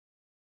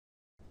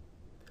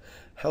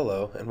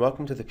Hello, and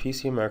welcome to the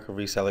PC America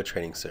Reseller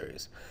Training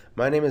Series.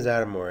 My name is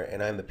Adam Moore,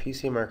 and I am the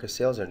PC America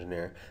Sales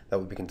Engineer that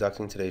will be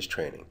conducting today's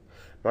training.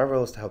 My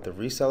role is to help the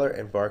reseller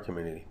and VAR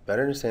community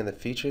better understand the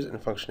features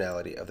and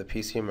functionality of the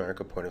PC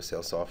America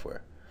point-of-sale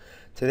software.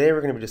 Today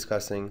we're going to be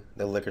discussing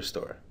the liquor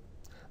store.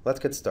 Let's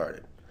get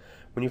started.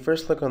 When you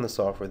first click on the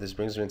software, this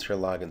brings you into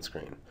your login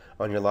screen.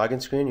 On your login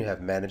screen, you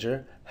have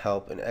Manager,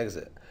 Help, and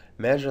Exit.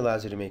 Manager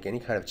allows you to make any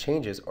kind of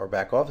changes or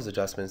back office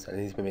adjustments that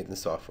need to be made in the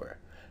software.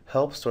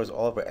 Help stores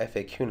all of our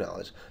FAQ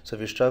knowledge, so if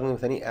you're struggling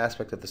with any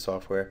aspect of the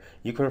software,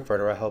 you can refer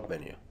to our Help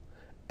menu.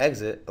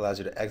 Exit allows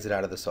you to exit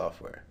out of the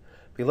software.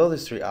 Below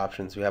these three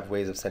options, we have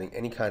ways of setting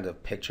any kind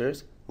of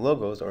pictures,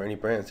 logos, or any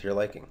brands to your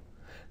liking.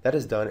 That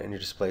is done in your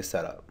display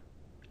setup.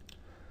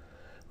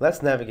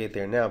 Let's navigate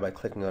there now by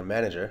clicking on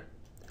Manager.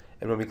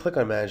 And when we click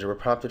on Manager, we're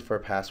prompted for a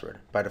password.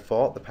 By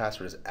default, the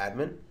password is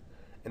admin,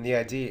 and the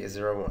ID is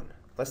 01.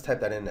 Let's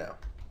type that in now.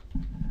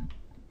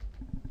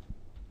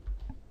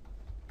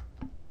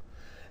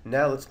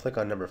 Now let's click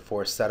on number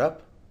 4,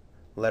 Setup,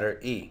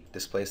 letter E,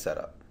 Display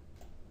Setup.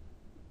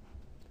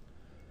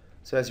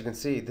 So as you can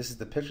see, this is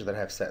the picture that I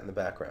have set in the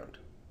background.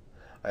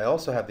 I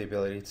also have the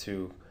ability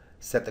to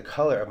set the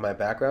color of my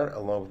background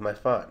along with my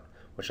font,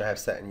 which I have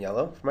set in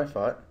yellow for my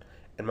font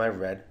and my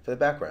red for the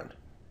background.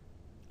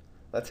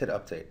 Let's hit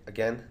Update.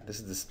 Again, this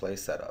is Display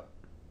Setup.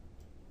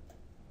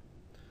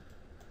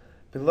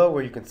 Below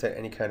where you can set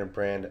any kind of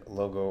brand,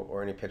 logo,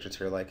 or any picture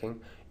to your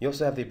liking, you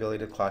also have the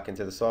ability to clock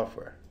into the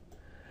software.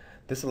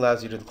 This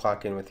allows you to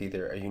clock in with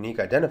either a unique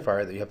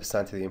identifier that you have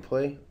assigned to the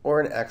employee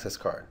or an access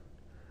card.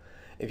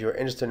 If you are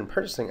interested in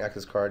purchasing an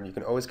access card, you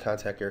can always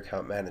contact your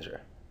account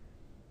manager.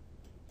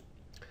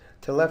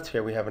 To the left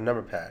here, we have a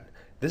number pad.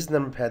 This is the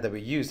number pad that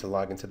we use to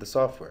log into the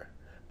software.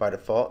 By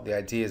default, the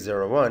ID is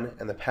 01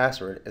 and the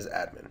password is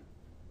admin.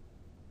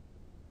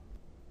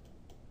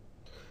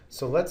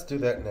 So let's do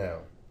that now.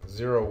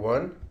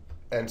 01,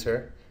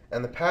 enter,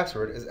 and the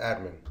password is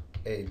admin,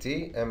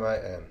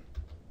 A-D-M-I-N.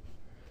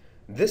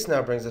 This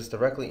now brings us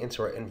directly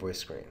into our invoice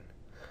screen.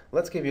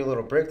 Let's give you a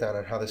little breakdown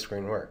on how this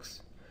screen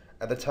works.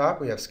 At the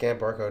top, we have Scan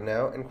Barcode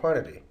Now and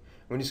Quantity.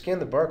 When you scan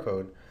the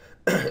barcode,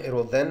 it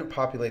will then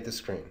populate the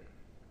screen.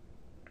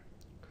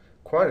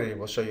 Quantity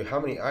will show you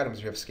how many items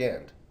you have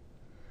scanned.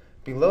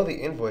 Below the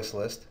invoice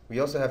list, we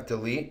also have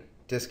Delete,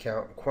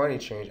 Discount, Quantity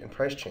Change, and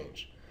Price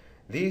Change.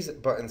 These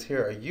buttons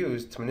here are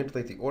used to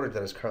manipulate the order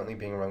that is currently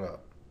being rung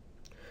up.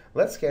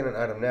 Let's scan an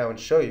item now and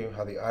show you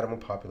how the item will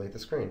populate the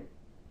screen.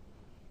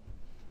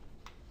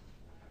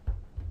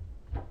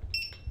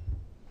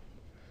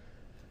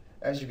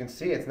 As you can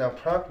see, it's now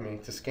prompting me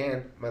to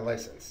scan my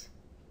license.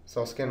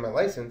 So I'll scan my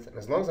license, and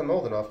as long as I'm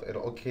old enough,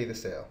 it'll OK the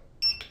sale.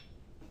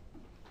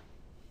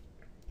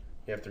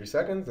 You have 3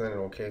 seconds, and then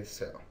it'll OK the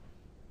sale.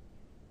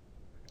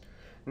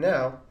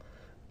 Now,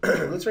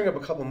 let's bring up a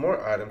couple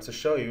more items to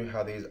show you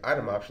how these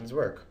item options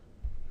work.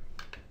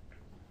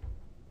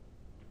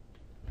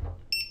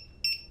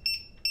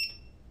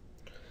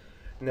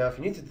 Now, if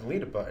you need to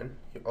delete a button,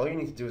 all you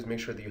need to do is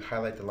make sure that you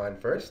highlight the line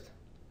first,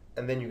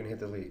 and then you can hit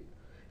delete.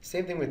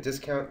 Same thing with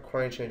discount,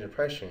 quantity change, and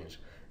price change.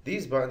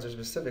 These buttons are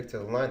specific to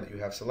the line that you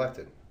have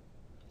selected.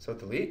 So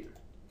delete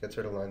gets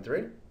rid of line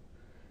 3.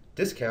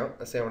 Discount,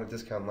 let's say I want to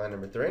discount line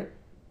number 3. And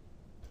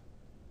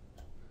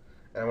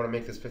I want to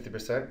make this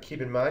 50%. Keep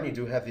in mind you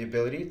do have the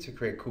ability to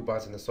create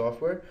coupons in the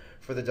software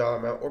for the dollar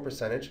amount or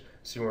percentage,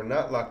 so you are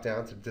not locked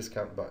down to the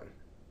discount button.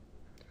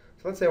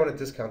 So let's say I want to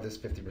discount this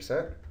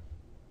 50%.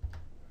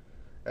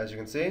 As you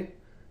can see,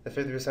 the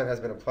 50% has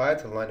been applied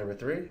to line number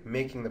 3,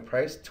 making the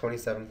price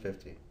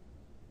 $27.50.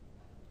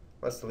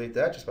 Let's delete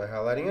that just by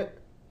highlighting it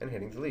and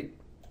hitting delete.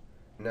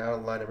 Now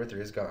line number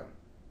 3 is gone.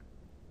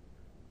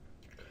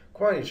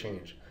 Quantity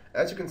change.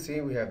 As you can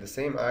see, we have the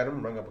same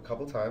item rung up a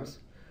couple times.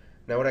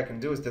 Now what I can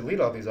do is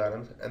delete all these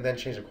items and then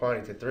change the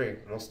quantity to 3,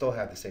 and we'll still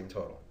have the same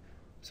total.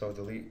 So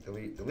delete,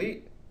 delete,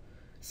 delete.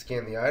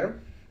 Scan the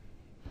item.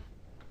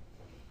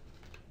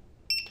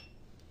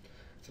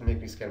 It's going to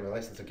make me scan my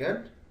license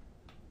again.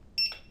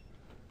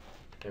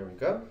 There we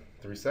go.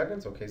 3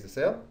 seconds. OK's the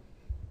sale.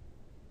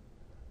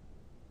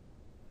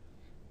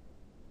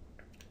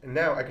 And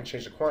now I can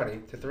change the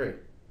quantity to 3,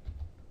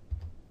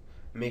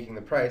 making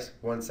the price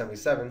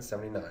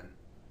 $177.79.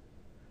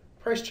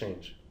 Price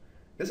change.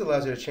 This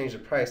allows you to change the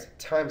price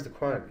times the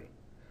quantity.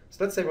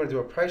 So let's say we want to do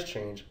a price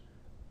change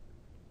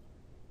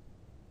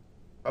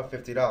of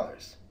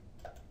 $50.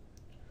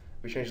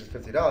 We change this to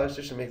 $50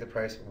 just to make the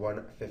price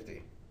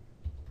 $150.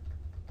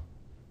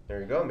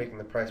 There you go, making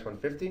the price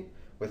 $150.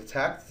 With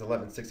tax, it's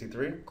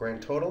 $11.63.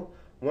 Grand total,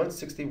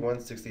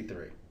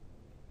 $161.63.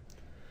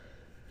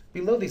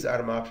 Below these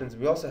item options,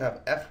 we also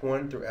have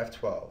F1 through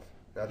F12.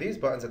 Now these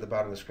buttons at the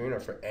bottom of the screen are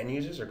for end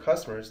users or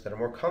customers that are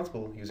more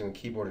comfortable using a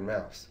keyboard and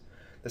mouse.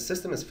 The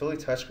system is fully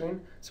touchscreen,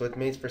 so it's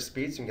made for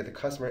speed so you can get the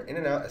customer in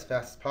and out as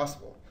fast as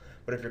possible.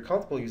 But if you're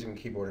comfortable using a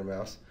keyboard and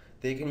mouse,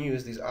 then you can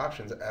use these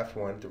options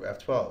F1 through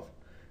F12.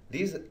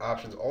 These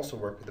options also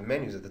work with the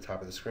menus at the top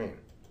of the screen.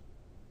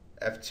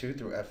 F2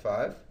 through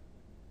F5,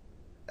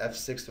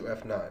 F6 through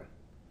F9,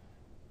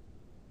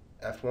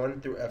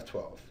 F1 through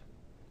F12.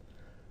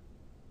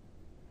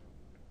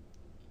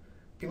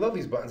 Below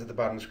these buttons at the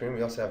bottom of the screen,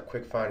 we also have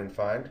Quick Find and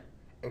Find.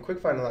 And Quick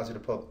Find allows you to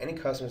pull up any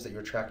customers that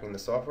you're tracking in the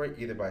software,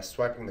 either by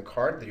swiping the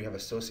card that you have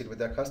associated with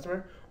that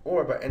customer,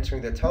 or by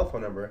entering their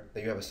telephone number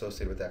that you have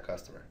associated with that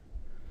customer.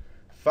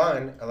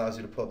 Find allows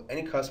you to pull up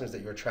any customers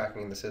that you're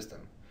tracking in the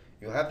system.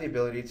 You'll have the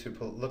ability to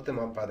look them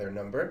up by their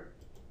number,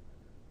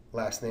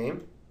 last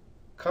name,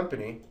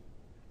 company,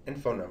 and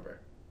phone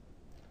number.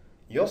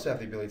 You also have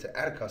the ability to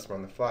add a customer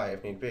on the fly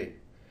if need be.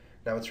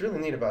 Now what's really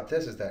neat about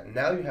this is that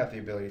now you have the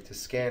ability to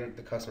scan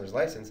the customer's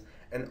license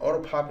and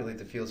auto-populate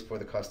the fields for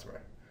the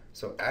customer.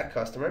 So add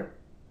customer,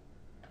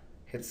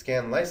 hit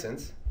scan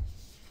license,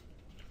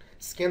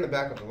 scan the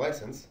back of the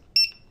license,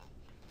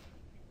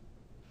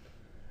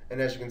 and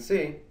as you can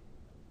see,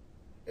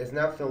 it's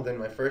now filled in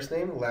my first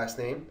name, last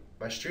name,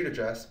 my street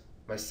address,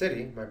 my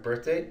city, my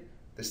birth date,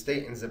 the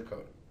state, and zip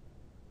code.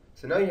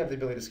 So now you have the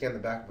ability to scan the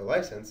back of a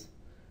license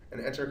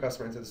and enter a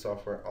customer into the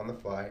software on the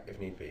fly if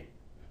need be.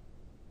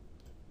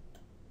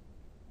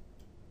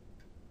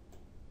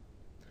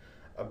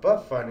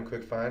 Above Find and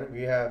Quick Find,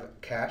 we have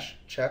cash,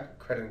 check,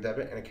 credit and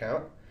debit, and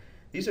account.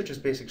 These are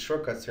just basic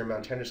shortcuts to your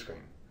Amount Tender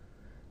screen.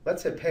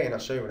 Let's hit pay and I'll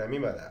show you what I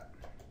mean by that.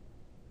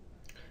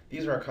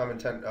 These are our common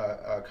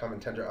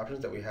tender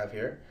options that we have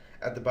here.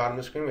 At the bottom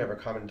of the screen, we have our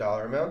common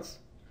dollar amounts.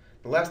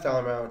 The last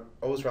dollar amount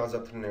always rounds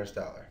up to the nearest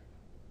dollar.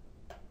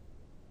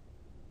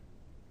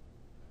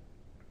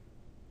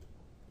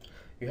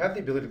 You have the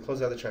ability to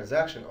close out the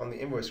transaction on the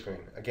invoice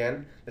screen.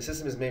 Again, the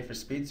system is made for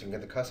speed so you can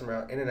get the customer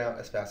out in and out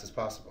as fast as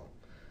possible.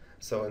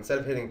 So instead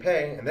of hitting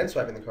pay and then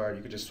swiping the card,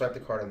 you could just swipe the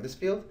card on this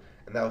field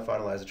and that will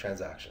finalize the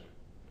transaction.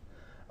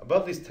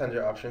 Above these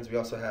tender options, we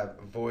also have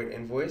void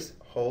invoice,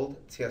 hold,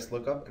 TS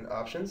lookup, and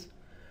options.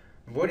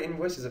 Void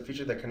invoice is a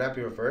feature that cannot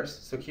be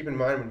reversed, so keep in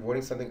mind when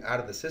voiding something out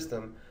of the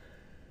system,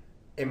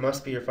 it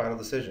must be your final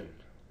decision.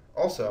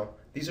 Also,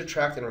 these are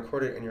tracked and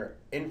recorded in your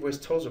invoice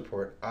totals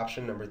report,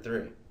 option number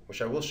 3,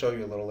 which I will show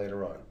you a little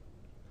later on.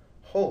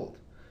 Hold.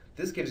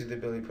 This gives you the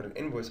ability to put an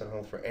invoice on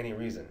hold for any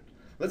reason.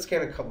 Let's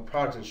scan a couple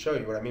products and show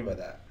you what I mean by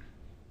that.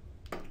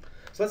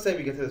 So let's say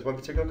we get to this one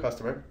particular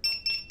customer.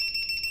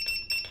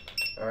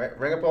 Alright,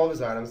 rang up all of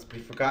his items, but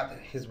he forgot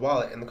his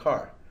wallet in the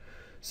car.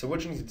 So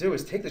what you need to do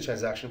is take the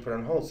transaction and put it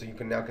on hold so you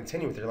can now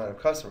continue with your line of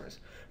customers.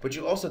 But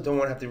you also don't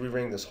want to have to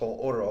re-ring this whole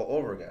order all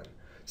over again.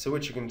 So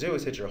what you can do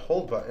is hit your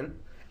hold button,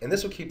 and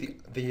this will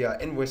keep the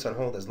invoice on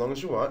hold as long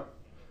as you want.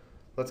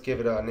 Let's give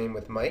it a name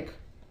with Mike.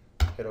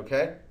 Hit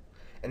OK.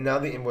 And now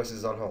the invoice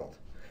is on hold.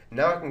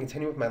 Now I can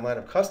continue with my line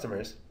of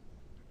customers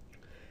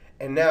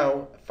and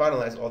now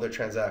finalize all their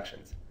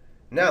transactions.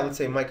 Now let's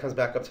say Mike comes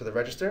back up to the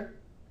register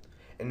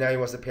and now he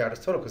wants to pay out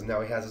his total because now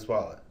he has his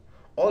wallet.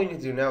 All you need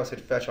to do now is hit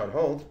fetch on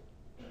hold,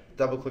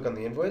 double click on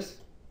the invoice,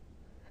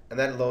 and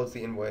that loads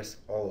the invoice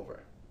all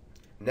over.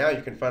 Now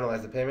you can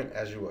finalize the payment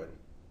as you would.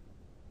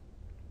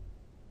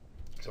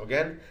 So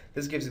again,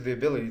 this gives you the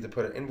ability to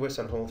put an invoice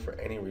on hold for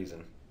any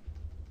reason.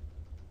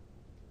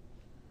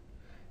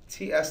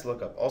 TS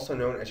lookup, also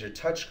known as your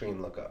touchscreen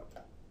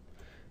lookup.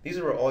 These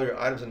are where all your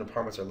items and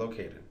departments are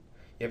located.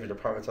 You have your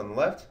departments on the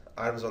left,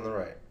 items on the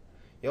right.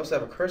 You also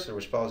have a cursor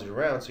which follows you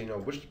around so you know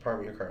which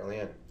department you're currently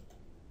in.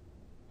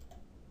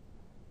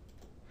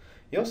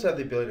 You also have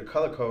the ability to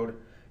color code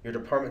your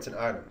departments and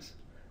items.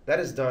 That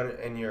is done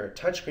in your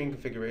touchscreen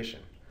configuration.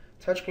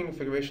 Touchscreen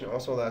configuration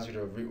also allows you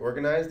to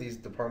reorganize these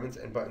departments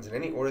and buttons in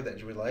any order that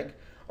you would like.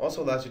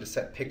 Also allows you to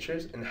set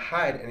pictures and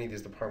hide any of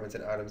these departments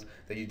and items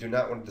that you do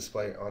not want to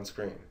display on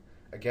screen.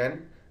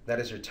 Again, that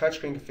is your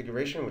touchscreen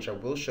configuration, which I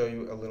will show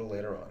you a little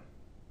later on.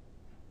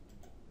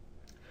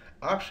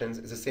 Options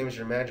is the same as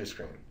your manager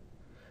screen.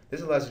 This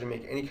allows you to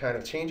make any kind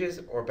of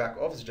changes or back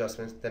office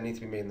adjustments that need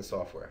to be made in the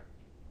software.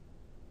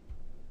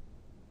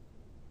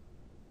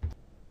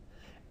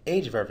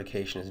 Age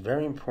verification is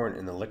very important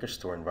in the liquor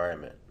store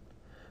environment.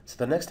 So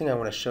the next thing I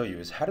want to show you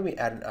is how do we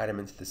add an item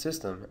into the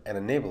system and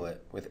enable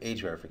it with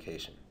age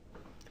verification.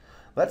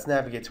 Let's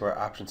navigate to our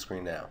options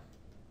screen now.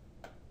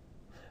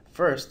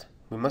 First,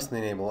 we must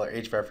enable our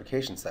age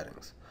verification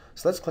settings.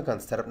 So let's click on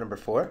Setup number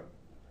 4,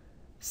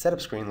 Setup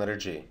screen letter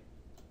G.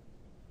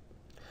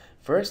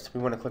 First, we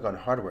want to click on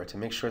Hardware to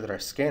make sure that our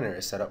scanner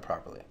is set up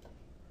properly.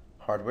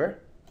 Hardware.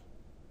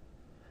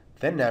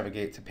 Then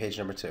navigate to page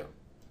number 2.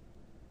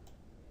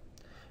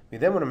 We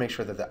then want to make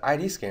sure that the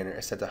ID scanner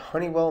is set to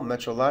Honeywell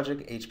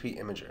Metrologic HP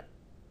Imager.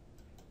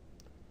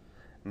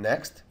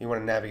 Next, we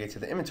want to navigate to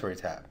the Inventory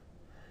tab.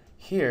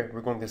 Here, we're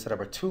going to set up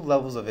our 2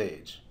 levels of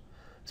age.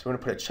 So we're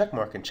going to put a check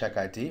mark in Check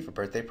ID for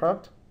birthday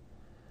prompt.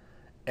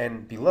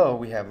 And below,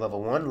 we have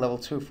level 1, level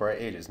 2 for our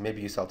ages.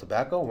 Maybe you sell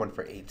tobacco, one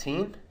for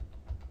 18,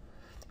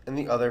 and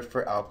the other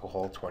for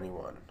alcohol,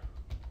 21.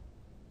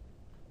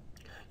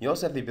 You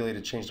also have the ability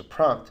to change the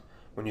prompt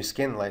when you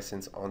scan the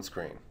license on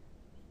screen.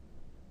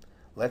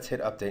 Let's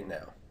hit Update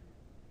now.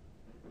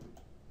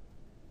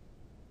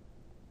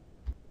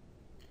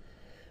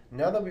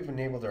 Now that we've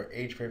enabled our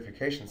age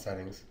verification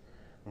settings,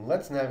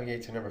 let's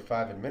navigate to number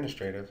 5,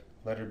 Administrative,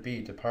 letter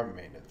B, Department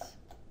Maintenance.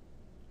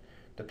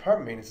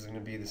 Department Maintenance is going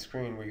to be the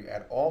screen where you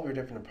add all of your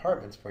different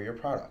departments for your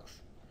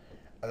products.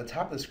 At the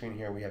top of the screen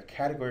here, we have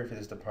category for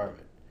this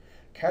department.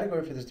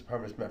 Category for this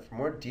department is meant for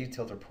more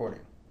detailed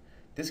reporting.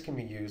 This can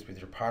be used with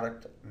your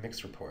product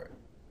mix report.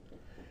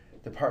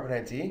 Department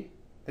ID,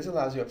 this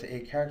allows you up to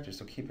 8 characters,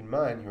 so keep in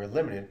mind you are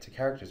limited to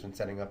characters when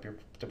setting up your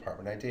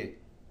department ID.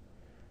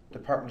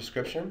 Department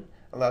description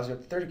allows you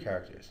up to 30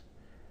 characters.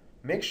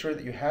 Make sure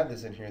that you have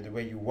this in here the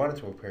way you want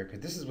it to appear, because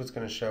this is what's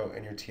going to show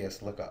in your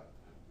TS lookup.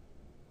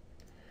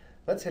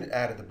 Let's hit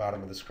Add at the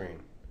bottom of the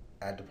screen.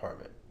 Add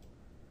Department.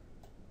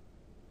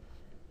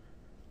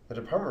 The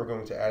department we're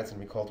going to add is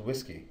going to be called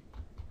Whiskey.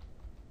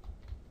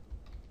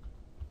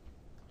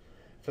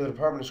 For the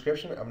department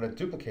description, I'm going to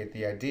duplicate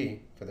the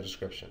ID for the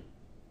description.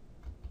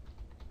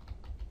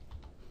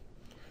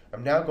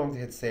 I'm now going to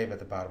hit Save at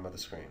the bottom of the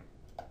screen.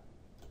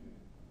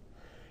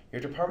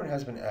 Your department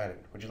has been added.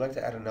 Would you like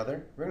to add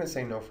another? We're going to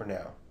say no for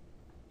now.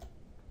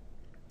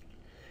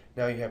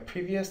 Now you have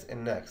Previous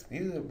and Next.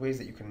 These are the ways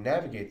that you can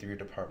navigate through your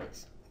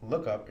departments.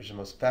 Lookup is your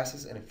most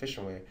fastest and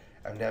efficient way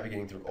of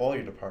navigating through all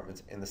your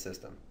departments in the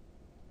system.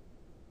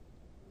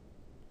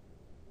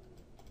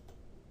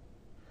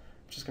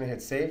 I'm just going to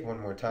hit Save one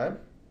more time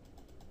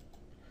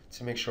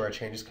to make sure our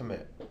changes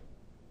commit.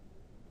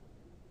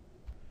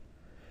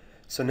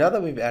 So now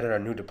that we've added our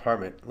new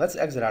department, let's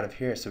exit out of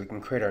here so we can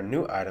create our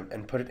new item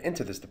and put it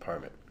into this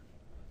department.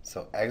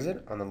 So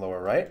exit on the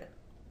lower right,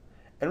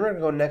 and we're going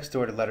to go next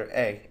door to letter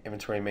A,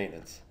 Inventory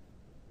Maintenance.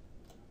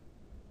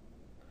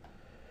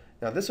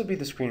 Now this will be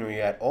the screen where you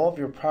add all of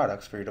your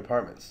products for your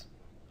departments.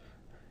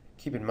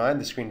 Keep in mind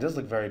the screen does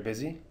look very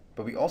busy,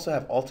 but we also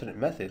have alternate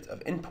methods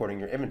of importing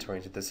your inventory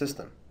into the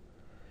system.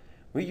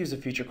 We use a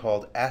feature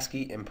called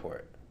ASCII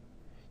Import.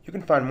 You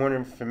can find more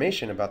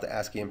information about the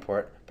ASCII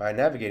import by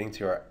navigating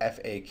to our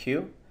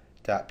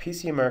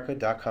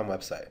faq.pcamerica.com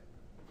website.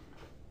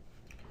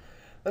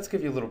 Let's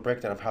give you a little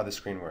breakdown of how this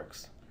screen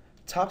works.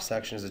 Top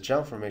section is the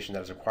general information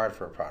that is required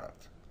for a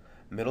product.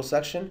 Middle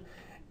section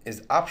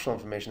is optional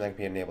information that can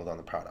be enabled on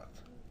the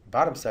product.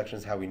 Bottom section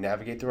is how we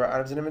navigate through our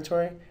items in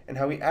inventory and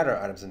how we add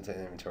our items into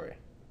inventory.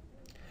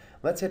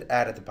 Let's hit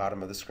Add at the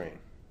bottom of the screen.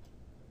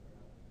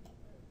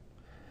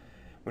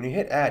 When you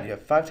hit Add, you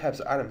have 5 types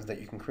of items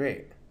that you can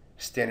create.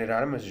 Standard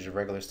item is your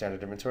regular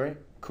standard inventory.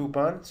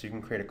 Coupon, so you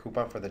can create a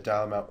coupon for the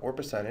dollar amount or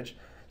percentage,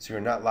 so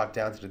you're not locked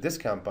down to the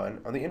discount button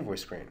on the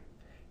invoice screen.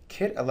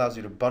 Kit allows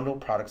you to bundle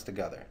products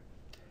together.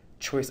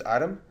 Choice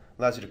item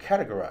allows you to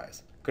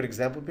categorize. Good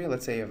example would be,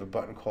 let's say you have a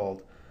button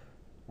called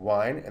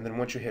Wine, and then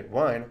once you hit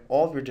Wine,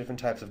 all of your different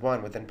types of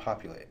wine would then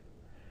populate.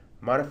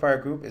 Modifier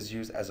group is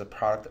used as a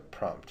product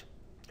prompt.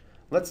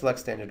 Let's select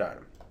standard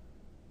item.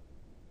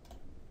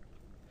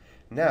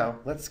 Now,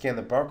 let's scan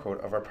the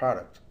barcode of our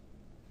product.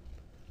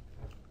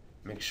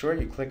 Make sure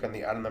you click on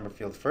the item number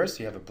field first so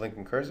you have a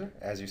blinking cursor,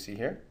 as you see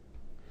here.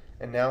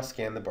 And now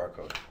scan the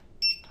barcode.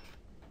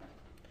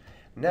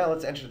 Now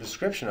let's enter the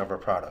description of our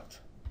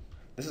product.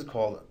 This is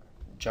called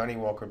Johnnie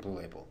Walker Blue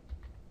Label.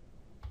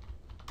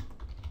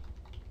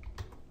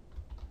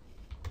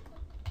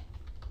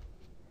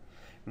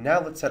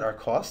 Now let's set our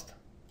cost.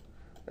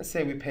 Let's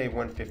say we pay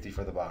 $1.50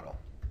 for the bottle.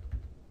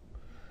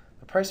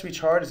 The price we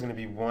charge is going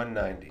to be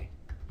 $1.90.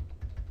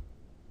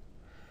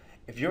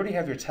 If you already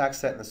have your tax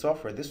set in the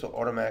software, this will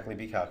automatically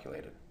be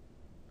calculated.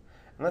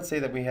 And let's say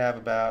that we have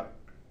about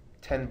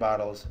 10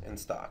 bottles in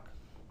stock.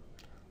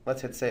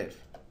 Let's hit Save.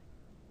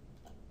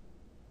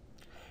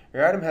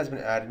 Your item has been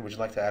added. Would you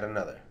like to add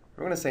another?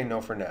 We're going to say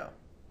no for now.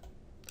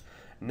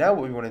 Now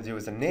what we want to do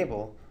is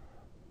enable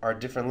our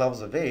different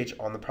levels of age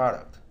on the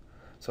product.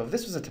 So if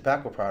this was a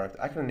tobacco product,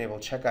 I can enable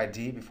Check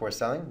ID before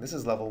selling. This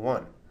is level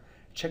 1.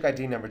 Check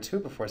ID number 2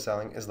 before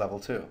selling is level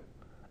 2.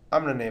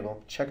 I'm going to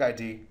enable Check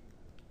ID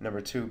number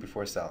 2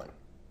 before selling.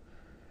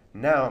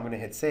 Now I'm going to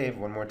hit Save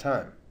one more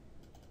time.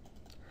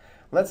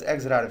 Let's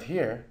exit out of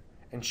here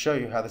and show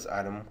you how this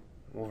item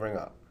will ring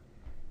up.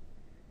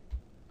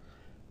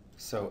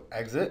 So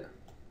exit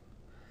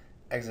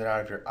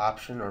out of your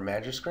option or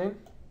manager screen,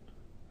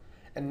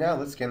 and now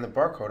let's scan the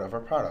barcode of our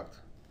product.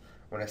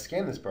 When I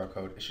scan this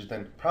barcode, it should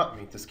then prompt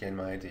me to scan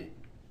my ID.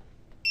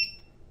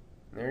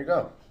 There you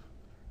go.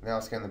 Now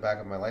I'll scan the back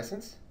of my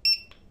license.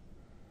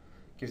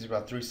 Gives you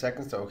about 3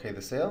 seconds to OK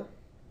the sale,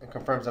 and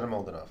confirms that I'm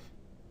old enough.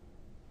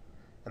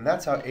 And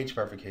that's how age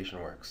verification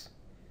works.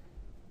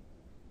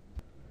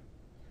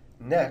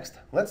 Next,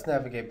 let's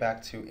navigate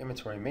back to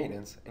inventory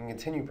maintenance and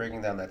continue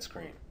breaking down that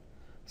screen.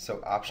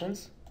 So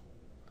options,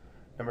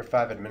 number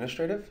 5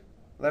 administrative,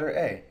 letter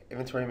A,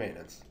 inventory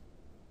maintenance.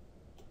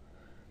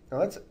 Now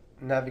let's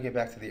navigate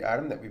back to the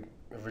item that we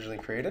originally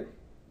created.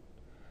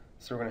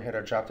 So we're going to hit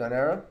our drop down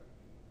arrow,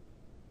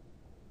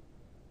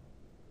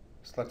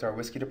 select our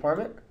whiskey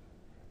department,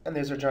 and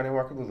there's our Johnnie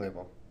Walker Blue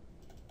Label.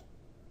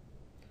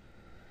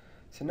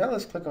 So now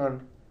let's click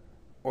on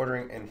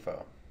Ordering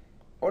Info.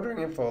 Ordering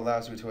Info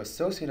allows you to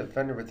associate a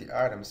vendor with the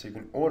item so you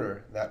can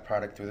order that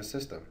product through the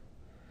system.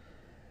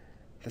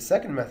 The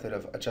second method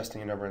of adjusting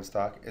your number in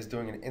stock is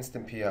doing an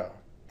instant PO.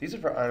 These are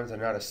for items that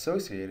are not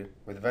associated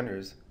with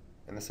vendors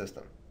in the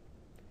system.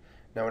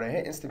 Now when I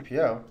hit instant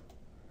PO,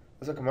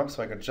 this will come up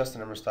so I can adjust the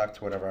number of stock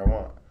to whatever I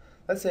want.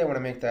 Let's say I want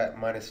to make that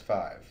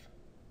 -5.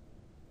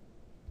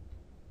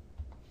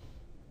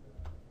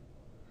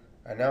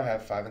 I now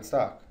have 5 in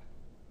stock.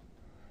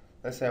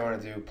 Let's say I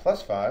want to do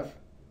plus 5,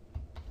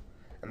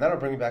 and that'll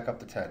bring me back up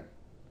to 10.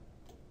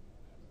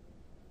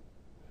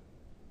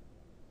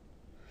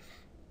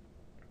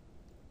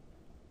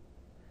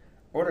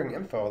 Ordering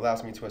info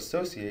allows me to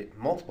associate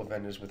multiple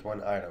vendors with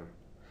one item.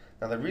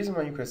 Now the reason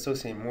why you could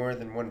associate more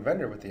than one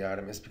vendor with the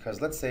item is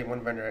because let's say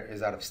one vendor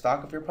is out of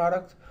stock of your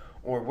product,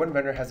 or one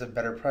vendor has a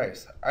better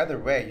price. Either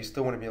way, you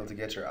still want to be able to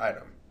get your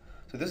item.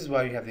 So this is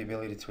why you have the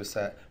ability to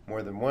set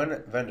more than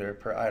one vendor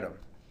per item.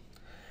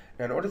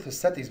 Now in order to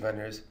set these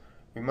vendors,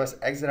 we must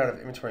exit out of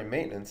inventory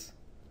maintenance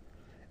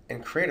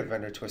and create a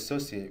vendor to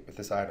associate with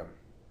this item.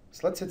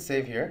 So let's hit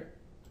save here.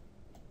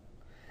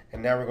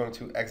 And now we're going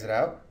to exit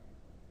out.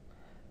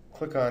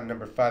 Click on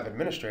number 5,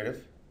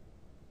 administrative,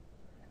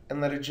 and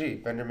letter G,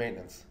 vendor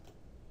maintenance.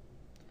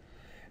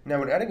 Now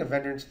when adding a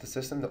vendor into the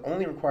system, the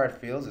only required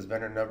fields is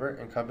vendor number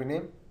and company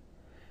name.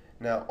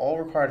 Now all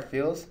required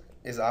fields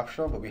is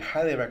optional, but we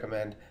highly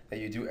recommend that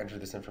you do enter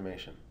this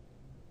information.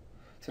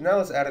 So now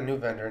let's add a new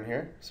vendor in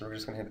here. So we're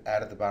just going to hit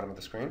add at the bottom of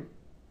the screen.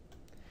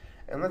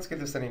 And let's give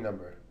this any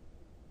number.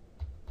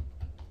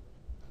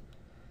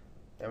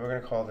 And we're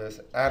going to call this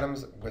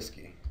Adams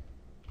Whiskey.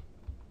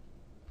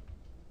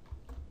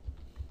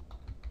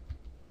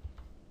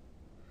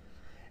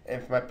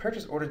 And for my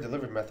purchase order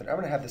delivery method, I'm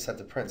going to have this set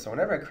to print. So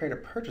whenever I create a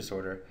purchase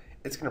order,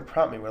 it's going to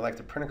prompt me would I like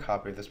to print a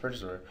copy of this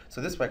purchase order.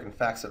 So this way I can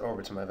fax it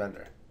over to my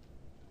vendor.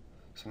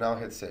 So now I'll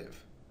hit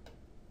save.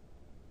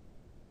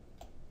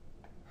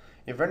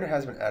 Your vendor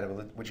has been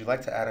added. Would you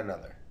like to add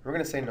another? We're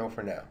going to say no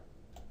for now.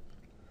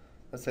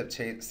 Let's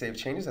hit save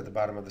changes at the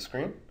bottom of the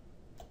screen.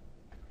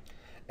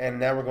 And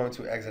now we're going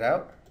to exit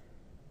out.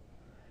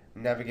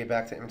 Navigate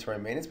back to inventory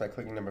maintenance by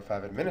clicking number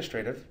 5,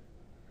 administrative,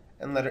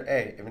 and letter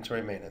A,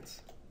 inventory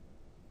maintenance.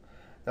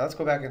 Now let's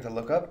go back into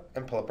lookup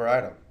and pull up our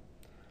item.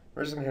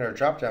 We're just going to hit our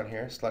drop down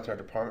here, select our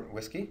department,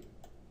 whiskey,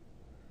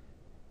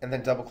 and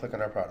then double click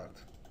on our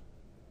product.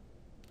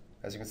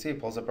 As you can see, it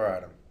pulls up our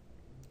item.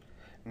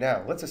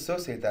 Now let's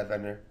associate that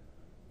vendor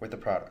with the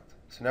product.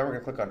 So now we're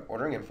going to click on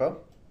ordering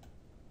info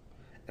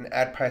and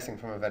add pricing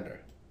from a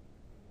vendor.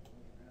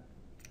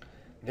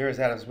 There is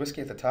Adams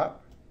Whiskey at the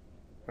top.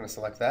 I'm going to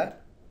select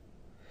that.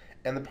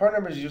 And the part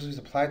number is usually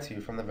supplied to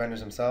you from the vendors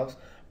themselves,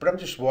 but I'm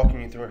just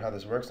walking you through how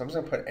this works. So I'm just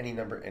going to put any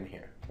number in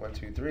here. 1,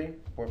 2, 3,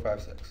 4,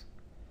 5, 6.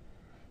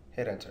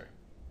 Hit enter.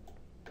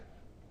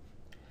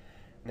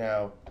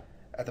 Now,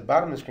 at the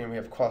bottom of the screen, we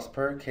have cost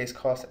per, case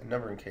cost, and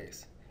number in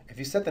case. If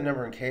you set the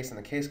number in case and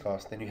the case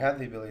cost, then you have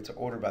the ability to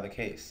order by the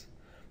case.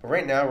 But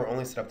right now, we're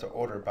only set up to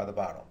order by the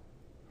bottle.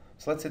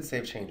 So let's hit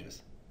save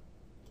changes.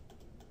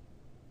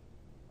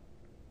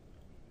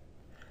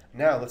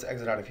 Now let's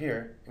exit out of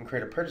here and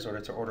create a purchase order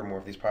to order more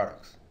of these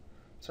products.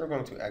 So we're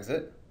going to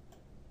exit.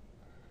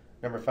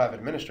 Number 5,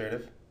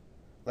 administrative.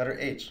 Letter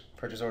H,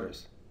 purchase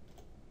orders.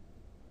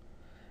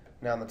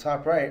 Now on the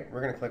top right, we're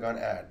going to click on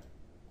add.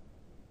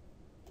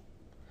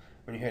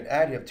 When you hit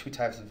add, you have 2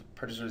 types of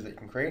purchase orders that you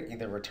can create,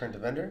 either return to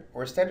vendor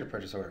or a standard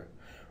purchase order.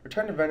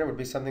 Return to vendor would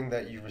be something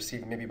that you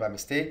received maybe by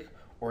mistake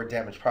or a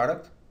damaged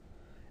product.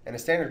 And a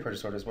standard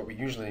purchase order is what we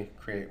usually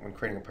create when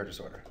creating a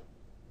purchase order.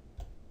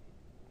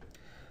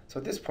 So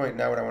at this point,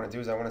 now what I want to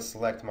do is I want to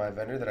select my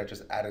vendor that I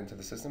just added into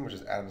the system, which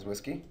is Adams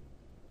Whiskey,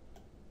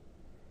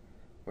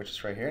 which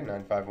is right here,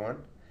 951,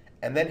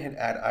 and then hit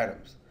add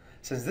items.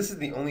 Since this is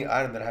the only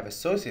item that I have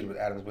associated with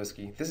Adams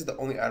Whiskey, this is the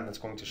only item that's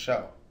going to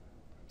show.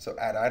 So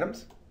add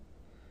items,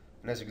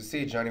 and as you can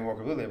see, Johnnie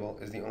Walker Blue Label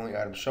is the only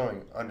item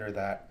showing under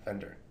that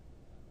vendor.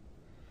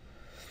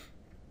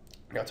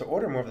 Now to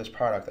order more of this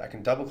product, I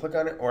can double click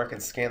on it or I can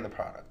scan the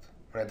product.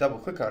 When I double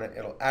click on it,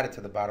 it'll add it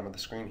to the bottom of the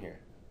screen here.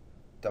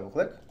 Double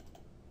click.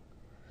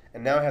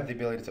 And now I have the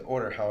ability to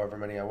order however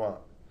many I want.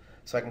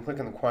 So I can click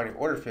on the quantity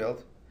order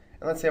field,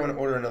 and let's say I want to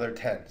order another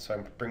 10, so I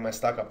can bring my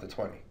stock up to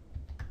 20.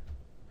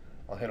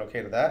 I'll hit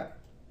OK to that.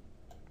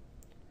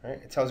 All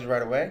right, it tells you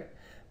right away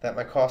that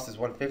my cost is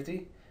 $150,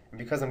 and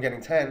because I'm getting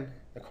 10,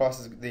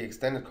 the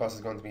extended cost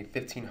is going to be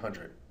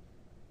 $1,500.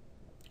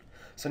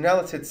 So now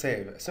let's hit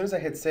save. As soon as I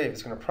hit save,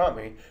 it's going to prompt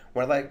me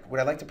would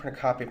I like to print a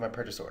copy of my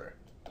purchase order.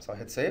 So I'll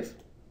hit save,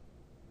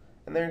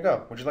 and there you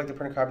go. Would you like to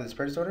print a copy of this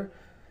purchase order?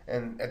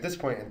 And at this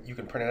point, you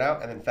can print it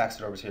out and then fax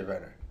it over to your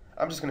vendor.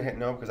 I'm just going to hit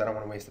no because I don't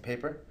want to waste the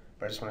paper,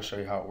 but I just want to show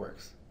you how it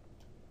works.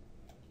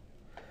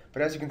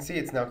 But as you can see,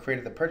 it's now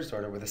created the purchase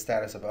order with a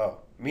status of O,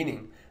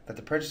 meaning that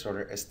the purchase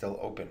order is still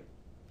open.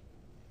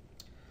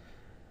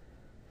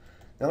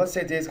 Now let's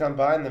say days gone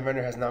by and the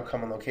vendor has now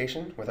come on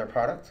location with our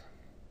product.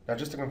 Now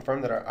just to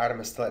confirm that our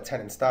item is still at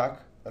 10 in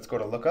stock, let's go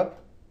to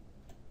lookup,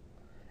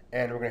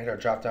 and we're going to hit our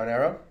drop down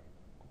arrow,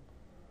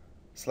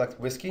 select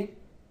whiskey,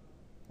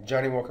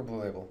 Johnnie Walker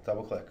Blue Label,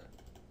 double click.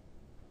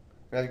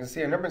 And as you can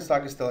see, our number in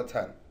stock is still at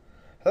 10.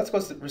 Let's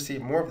go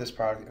receive more of this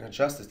product and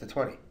adjust this to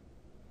 20.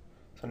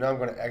 So now I'm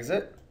going to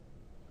exit.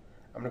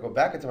 I'm going to go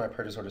back into my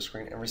purchase order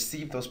screen and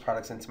receive those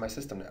products into my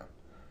system now.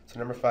 So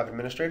number 5,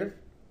 administrative,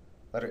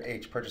 letter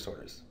H, purchase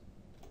orders.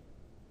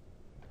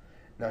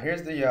 Now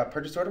here's the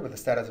purchase order with the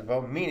status of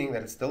O, meaning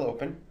that it's still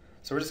open.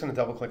 So we're just going to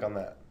double click on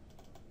that.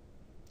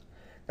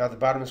 Now at the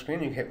bottom of the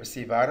screen, you can hit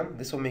Receive Item.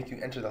 This will make you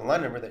enter the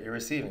line number that you're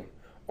receiving.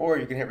 Or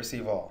you can hit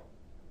Receive All.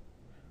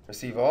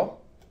 Receive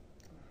All.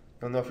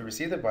 You'll know if you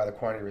received it by the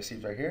quantity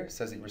received right here. It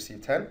says that you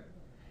received 10.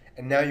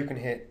 And now you can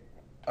hit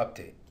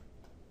Update.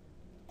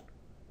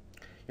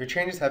 Your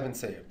changes have been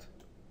saved.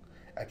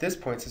 At this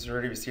point, since we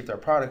already received our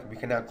product, we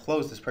can now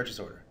close this purchase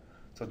order.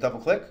 So double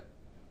click,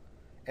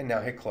 and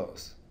now hit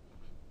Close.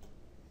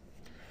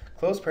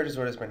 Closed purchase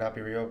orders may not be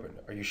reopened.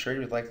 Are you sure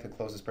you would like to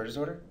close this purchase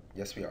order?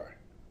 Yes, we are.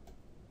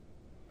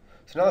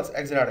 So now let's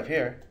exit out of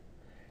here,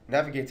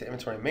 navigate to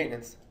Inventory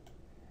Maintenance,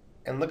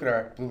 and look at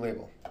our blue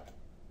label.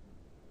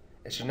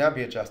 It should now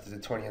be adjusted to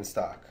 20 in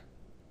stock.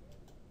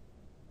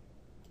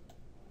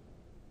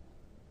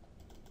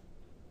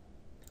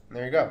 And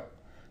there you go.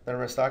 The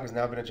number of stock has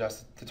now been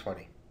adjusted to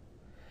 20.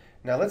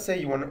 Now let's say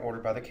you want to order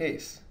by the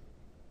case.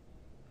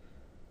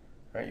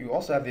 Right? You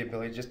also have the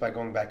ability, just by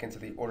going back into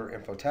the Order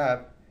Info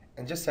tab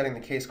and just setting the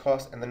case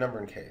cost and the number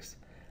in case.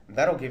 And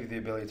that'll give you the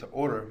ability to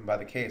order by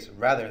the case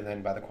rather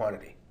than by the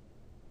quantity.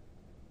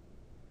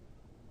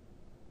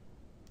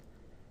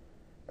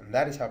 And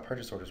that is how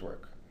purchase orders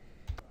work.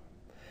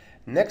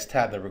 Next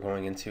tab that we're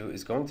going into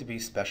is going to be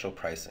Special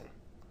Pricing.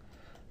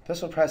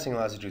 Special Pricing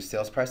allows you to do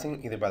sales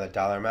pricing either by the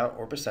dollar amount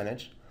or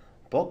percentage,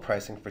 bulk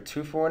pricing for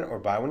 2-for-1 or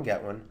buy one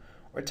get one,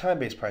 or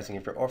time-based pricing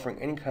if you're offering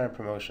any kind of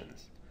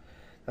promotions.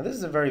 Now this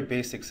is a very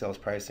basic sales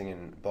pricing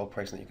and bulk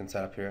pricing that you can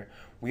set up here.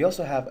 We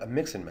also have a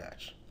mix and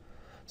match.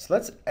 So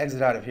let's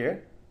exit out of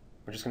here.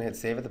 We're just going to hit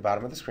Save at the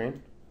bottom of the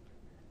screen,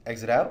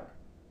 exit out,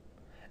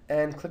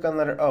 and click on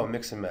letter O,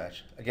 Mix and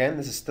Match. Again,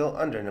 this is still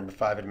under number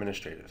 5,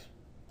 Administrative.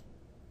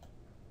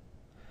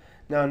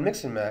 Now in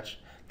Mix and Match,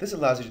 this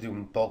allows you to do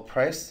bulk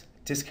price,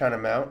 discount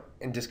amount,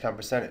 and discount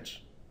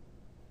percentage.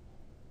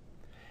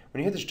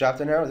 When you hit this drop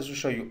down arrow, this will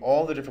show you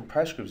all the different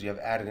price groups you have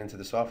added into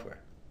the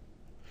software.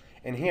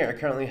 In here, I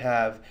currently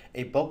have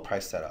a bulk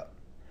price set up.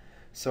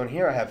 So in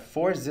here, I have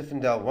 4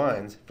 Zinfandel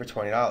wines for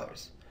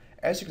 $20.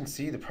 As you can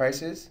see, the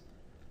prices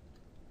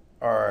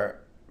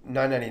are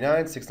 $9.99,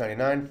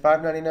 $6.99,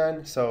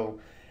 $5.99.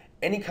 So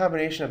any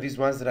combination of these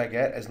wines that I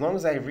get, as long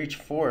as I reach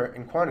 4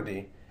 in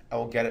quantity, I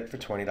will get it for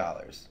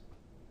 $20.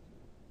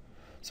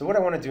 So what I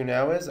want to do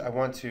now is I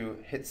want to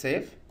hit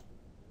Save,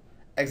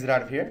 exit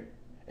out of here,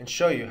 and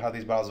show you how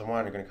these bottles of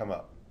wine are going to come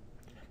up.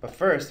 But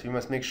first, we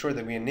must make sure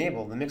that we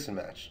enable the mix and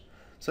match.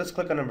 So let's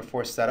click on number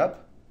 4,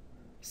 Setup,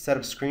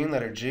 Setup Screen,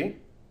 letter G,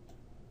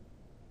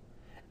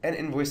 and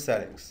Invoice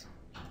Settings.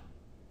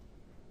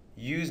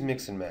 Use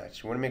Mix and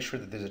Match. You want to make sure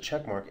that there's a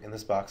check mark in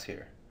this box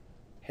here.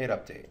 Hit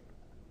Update.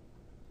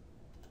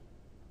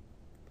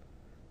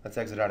 Let's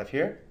exit out of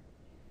here.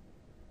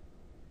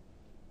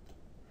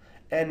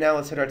 And now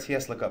let's hit our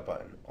TS Lookup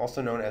button,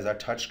 also known as our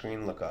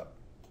touchscreen lookup.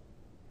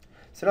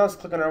 So now let's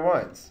click on our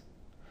wines.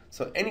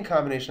 So any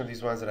combination of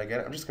these wines that I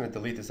get, I'm just going to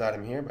delete this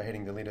item here by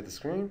hitting delete at the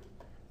screen,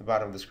 the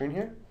bottom of the screen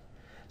here.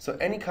 So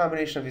any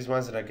combination of these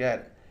wines that I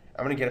get,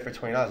 I'm going to get it for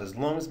 $20 as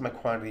long as my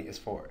quantity is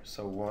 4.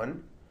 So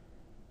 1,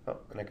 oh,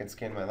 and I can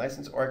scan my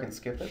license, or I can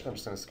skip it. I'm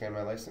just going to scan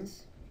my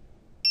license.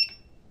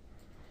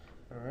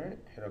 All right,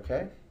 hit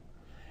OK.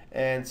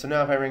 And so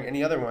now if I ring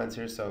any other wines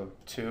here, so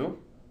 2,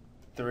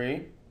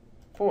 3,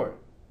 4.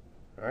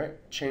 All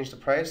right, change the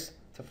price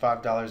to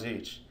 $5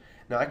 each.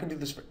 Now I can do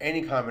this for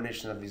any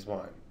combination of these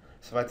wine.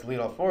 So if I delete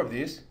all 4 of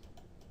these,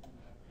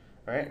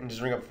 all right, and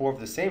just ring up 4 of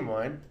the same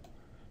wine,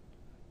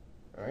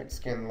 all right,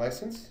 scan the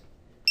license,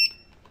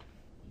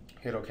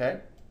 hit OK.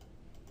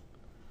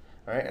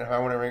 All right, and if I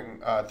want to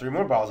ring 3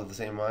 more bottles of the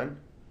same wine,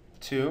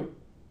 2,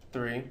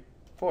 3,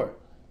 4.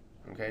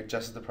 Okay,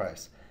 adjusts the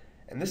price.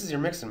 And this is your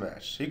mix and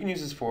match. So you can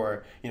use this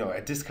for,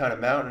 a discount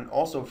amount and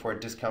also for a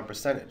discount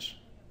percentage.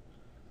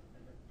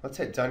 Let's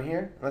hit Done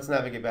here. Let's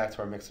navigate back to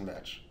our mix and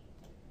match.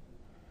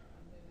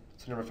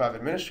 So number 5,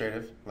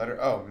 Administrative,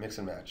 letter O, Mix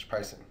and Match,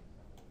 Pricing.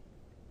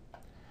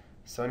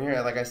 So in here,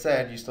 like I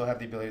said, you still have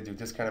the ability to do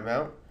discount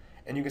amount,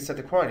 and you can set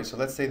the quantity. So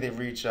let's say they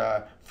reach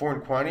 4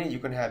 in quantity, you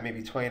can have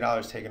maybe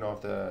 $20 taken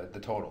off the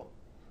total.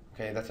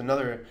 Okay, that's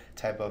another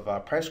type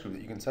of price group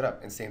that you can set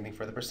up, and same thing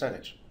for the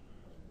percentage.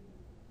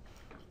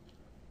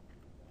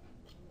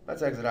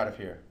 Let's exit out of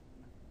here.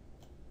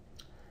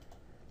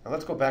 Now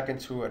let's go back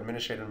into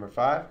Administrative number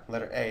 5,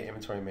 letter A,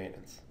 Inventory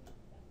Maintenance.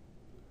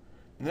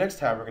 The next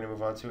tab we're going to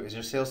move on to is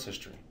your sales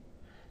history.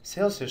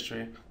 Sales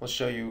history will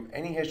show you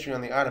any history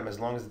on the item as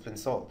long as it's been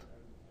sold.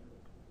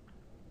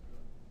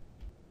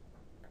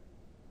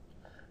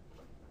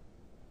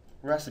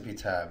 Recipe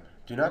tab.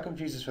 Do not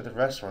confuse this with the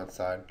restaurant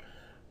side,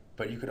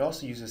 but you could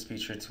also use this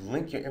feature to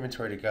link your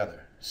inventory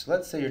together. So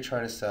let's say you're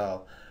trying to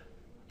sell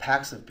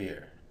packs of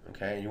beer,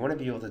 okay, and you want to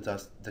be able to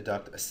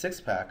deduct a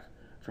 6-pack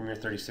from your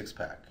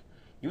 36-pack.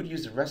 You would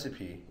use the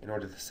recipe in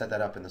order to set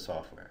that up in the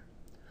software.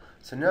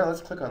 So now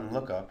let's click on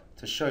Lookup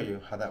to show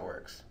you how that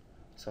works.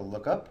 So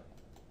Lookup,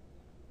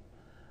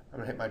 I'm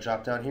going to hit my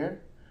drop down here,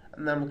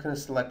 and then I'm going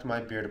to select my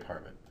beer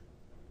department.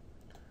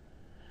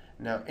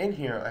 Now in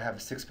here I have a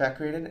 6-pack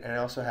created, and I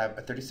also have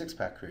a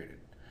 36-pack created.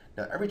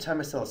 Now every time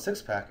I sell a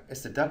 6-pack,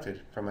 it's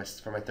deducted from my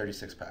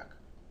 36-pack.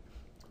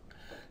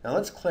 Now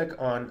let's click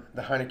on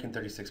the Heineken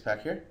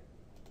 36-pack here.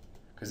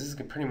 because this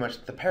is pretty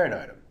much the parent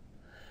item.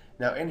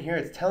 Now in here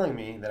it's telling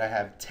me that I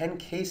have 10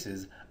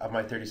 cases of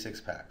my 36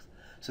 packs.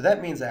 So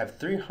that means I have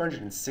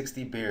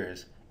 360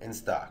 beers in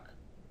stock.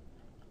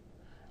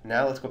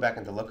 Now let's go back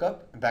into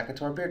lookup and back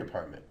into our beer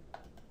department.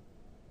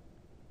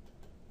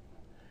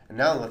 And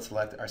now let's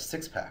select our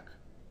 6-pack.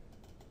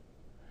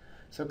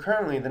 So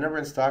currently the number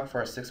in stock for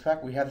our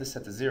 6-pack, we have this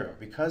set to 0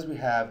 because we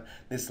have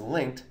this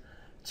linked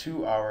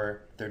to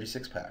our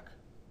 36-pack.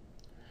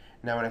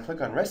 Now when I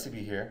click on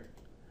recipe here,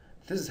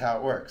 this is how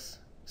it works.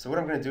 So what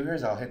I'm going to do here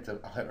is I'll hit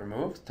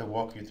remove to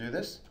walk you through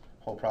this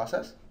whole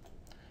process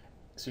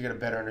so you get a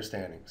better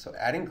understanding. So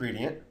add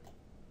ingredient,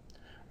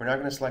 we're now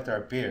going to select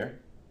our beer,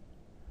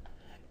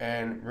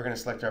 and we're going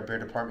to select our beer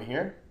department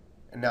here,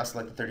 and now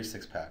select the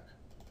 36-pack.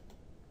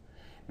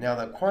 Now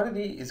the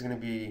quantity is going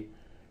to be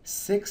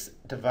 6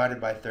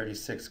 divided by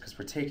 36 because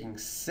we're taking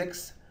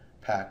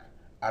 6-pack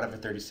out of a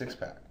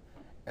 36-pack.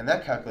 And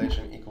that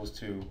calculation equals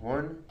to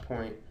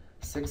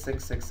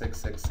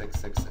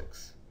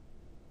 1.66666666.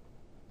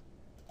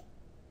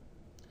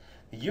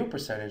 The yield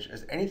percentage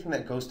is anything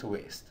that goes to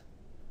waste.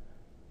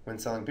 When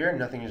selling beer,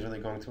 nothing is really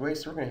going to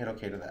waste, so we're going to hit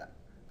OK to that.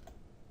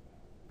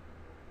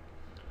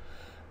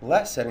 The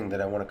last setting that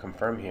I want to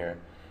confirm here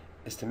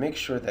is to make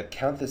sure that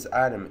count this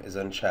item is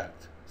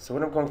unchecked. So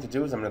what I'm going to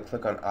do is I'm going to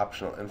click on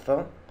optional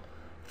info,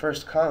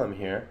 first column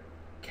here,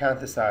 count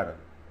this item,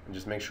 and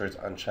just make sure it's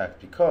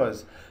unchecked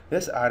because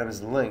this item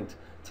is linked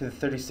to the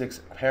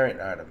 36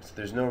 parent item, so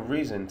there's no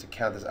reason to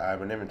count this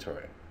item in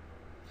inventory.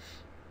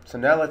 So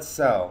now let's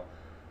sell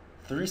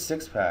 3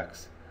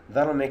 6-packs.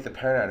 That'll make the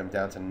parent item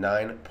down to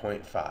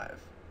 9.5. So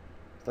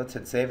let's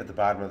hit save at the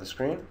bottom of the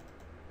screen,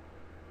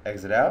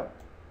 exit out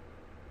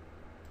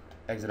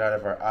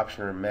of our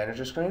option or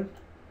manager screen.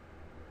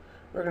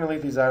 We're going to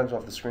leave these items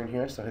off the screen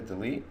here, so hit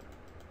delete.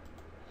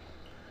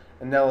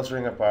 And now let's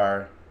ring up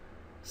our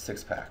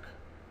 6-pack.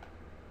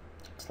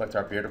 Select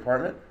our beer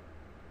department.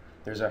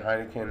 There's our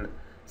Heineken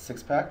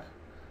 6-pack.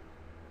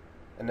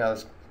 And now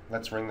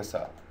let's ring this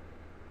up.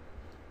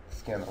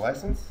 Scan the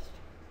license.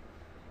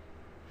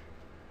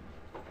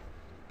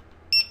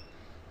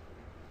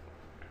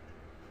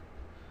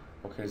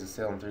 Okay, is the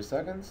sale in 3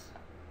 seconds.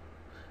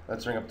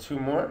 Let's ring up 2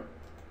 more.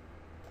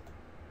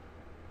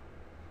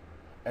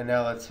 And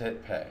now let's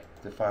hit pay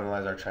to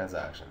finalize our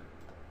transaction.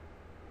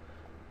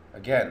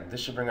 Again,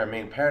 this should bring our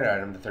main parent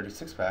item, the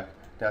 36-pack,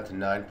 down to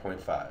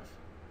 9.5.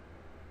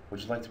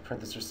 Would you like to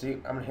print this receipt?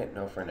 I'm going to hit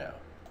no for now.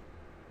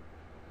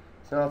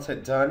 So now let's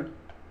hit done.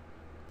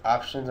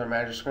 Options, our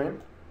manager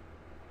screen.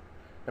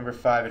 Number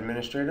 5,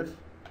 administrative.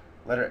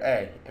 Letter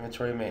A,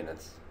 inventory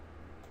maintenance.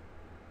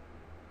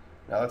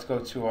 Now let's go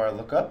to our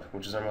lookup,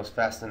 which is our most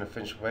fast and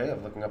efficient way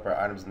of looking up our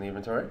items in the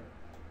inventory.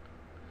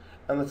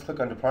 And let's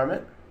click on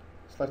department.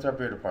 Select our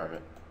beer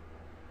department.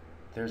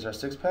 There's our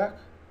 6-pack,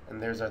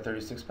 and there's our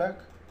 36-pack.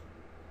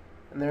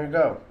 And there you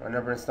go. Our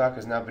number in stock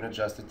has now been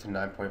adjusted to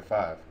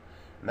 9.5.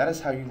 And that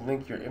is how you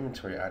link your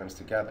inventory items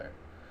together.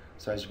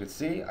 So as you can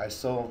see, I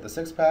sold the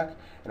 6-pack,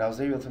 and I was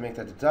able to make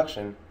that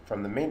deduction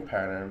from the main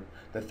parent item,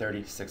 the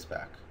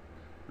 36-pack.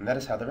 And that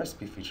is how the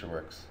recipe feature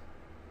works.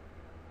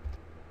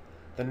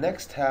 The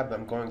next tab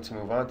I'm going to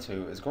move on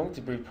to is going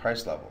to be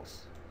price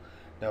levels.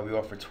 Now we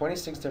offer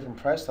 26 different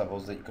price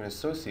levels that you can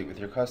associate with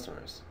your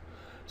customers.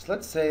 So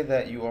let's say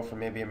that you offer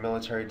maybe a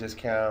military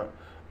discount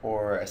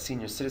or a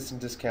senior citizen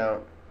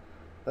discount.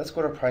 Let's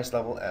go to price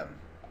level M.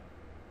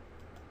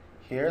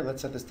 Here,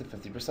 let's set this to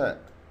 50%.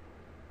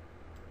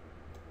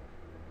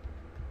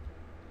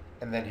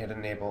 And then hit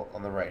enable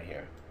on the right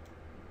here.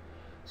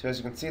 So as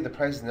you can see, the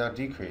price is now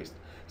decreased.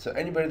 So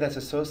anybody that's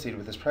associated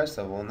with this price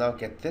level will now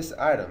get this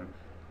item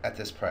at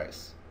this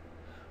price.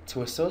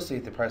 To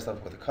associate the price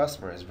level with a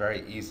customer is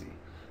very easy.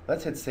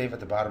 Let's hit save at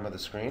the bottom of the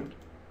screen,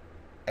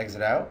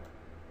 exit out,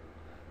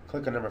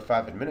 click on number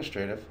 5,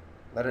 administrative,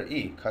 letter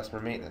E,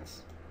 customer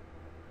maintenance.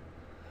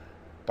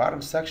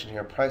 Bottom section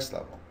here, price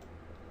level.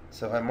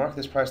 So if I mark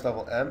this price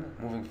level M,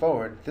 moving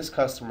forward, this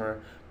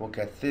customer will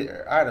get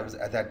their items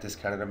at that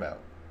discounted amount.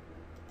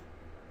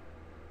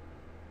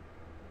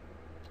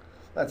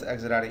 Let's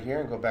exit out of here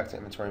and go back to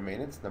inventory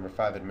maintenance, number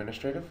 5,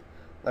 administrative,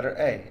 letter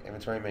A,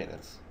 inventory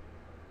maintenance.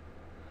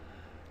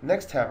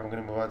 Next tab I'm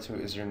going to move on to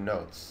is your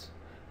notes.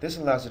 This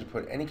allows you to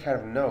put any kind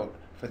of note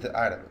for the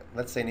item.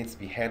 Let's say it needs to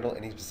be handled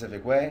any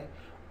specific way,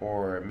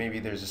 or maybe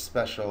there's a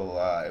special,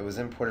 it was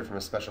imported from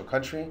a special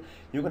country.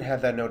 You can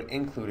have that note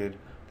included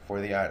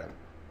for the item.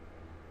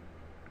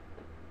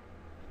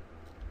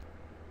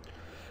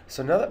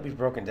 So now that we've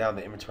broken down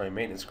the inventory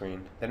maintenance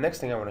screen, the next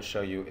thing I want to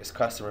show you is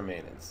customer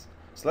maintenance.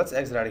 So let's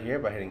exit out of here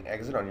by hitting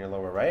exit on your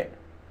lower right,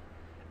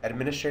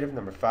 administrative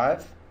number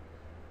 5,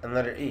 and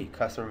letter E,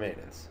 customer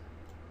maintenance.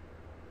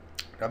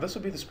 Now this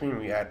will be the screen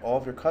where you add all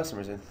of your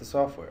customers into the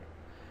software.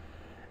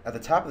 At the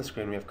top of the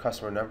screen we have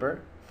customer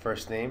number,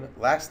 first name,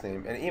 last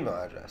name, and email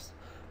address.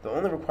 The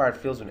only required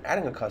fields when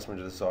adding a customer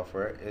to the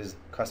software is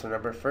customer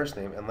number, first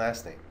name, and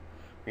last name.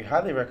 We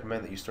highly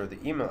recommend that you store the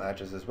email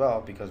address as well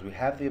because we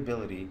have the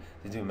ability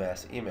to do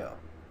mass email.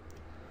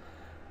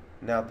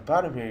 Now at the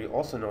bottom here, you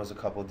also notice a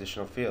couple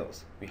additional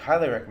fields. We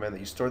highly recommend that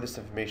you store this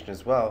information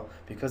as well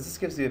because this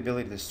gives the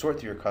ability to sort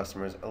through your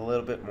customers a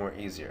little bit more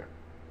easier.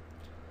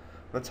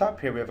 On the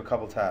top here, we have a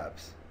couple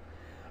tabs.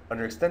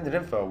 Under Extended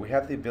Info, we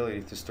have the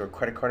ability to store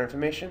credit card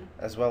information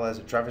as well as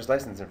driver's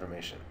license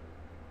information.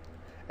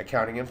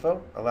 Accounting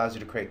Info allows you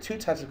to create two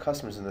types of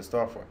customers in the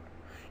software,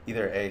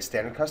 either a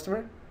standard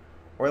customer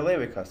or a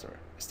layaway customer.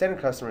 A standard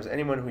customer is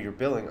anyone who you're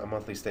billing a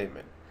monthly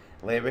statement.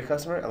 A layaway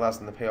customer allows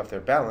them to pay off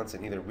their balance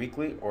in either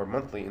weekly or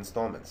monthly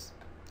installments.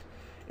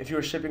 If you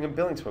are shipping and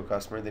billing to a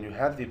customer, then you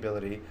have the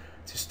ability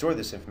to store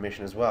this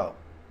information as well.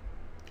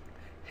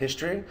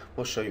 History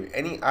will show you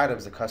any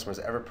items the customer has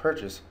ever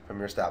purchased from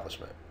your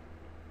establishment.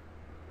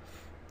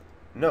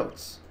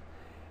 Notes.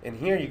 In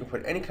here, you can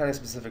put any kind of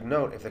specific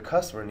note if the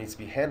customer needs to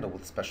be handled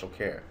with special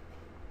care.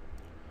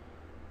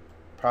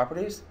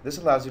 Properties. This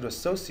allows you to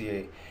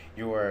associate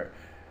your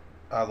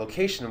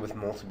location with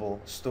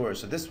multiple stores.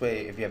 So this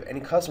way, if you have any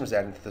customers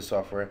added to the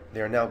software,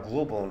 they are now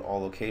global in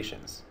all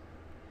locations.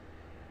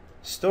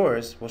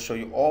 Stores will show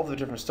you all the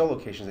different store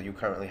locations that you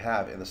currently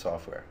have in the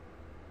software.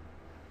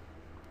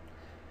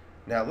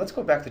 Now let's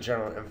go back to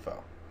general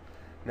info.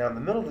 Now in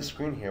the middle of the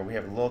screen here, we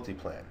have loyalty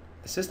plan.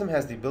 The system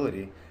has the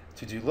ability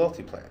to do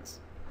loyalty plans.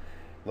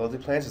 Loyalty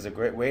plans is a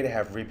great way to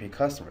have repeat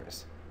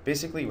customers.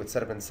 Basically, you would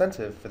set up an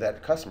incentive for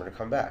that customer to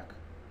come back.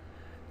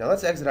 Now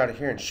let's exit out of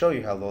here and show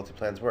you how loyalty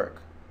plans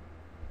work.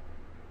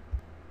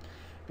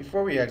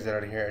 Before we exit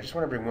out of here, I just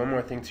want to bring one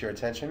more thing to your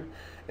attention,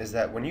 is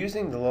that when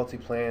using the loyalty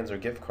plans or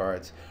gift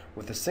cards,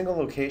 with a single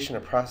location,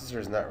 a processor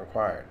is not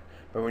required.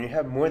 But when you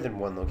have more than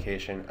one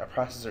location, a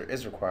processor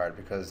is required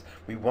because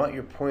we want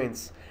your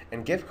points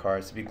and gift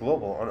cards to be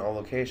global on all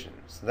locations.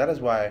 So that is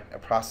why a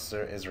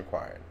processor is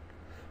required.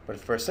 But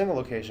for a single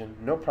location,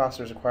 no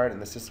processor is required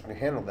and the system can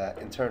handle that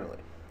internally.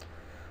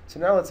 So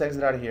now let's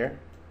exit out of here.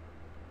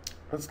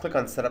 Let's click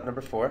on Setup number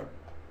 4.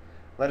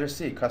 Letter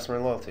C, Customer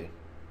Loyalty.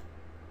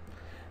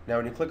 Now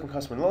when you click on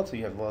Customer Loyalty,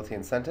 you have loyalty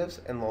incentives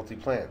and loyalty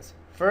plans.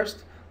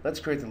 First, let's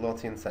create the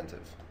loyalty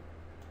incentive.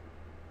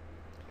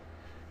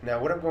 Now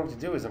what I'm going to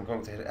do is I'm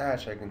going to hit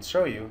Add so I can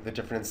show you the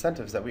different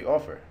incentives that we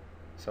offer.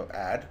 So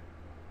Add.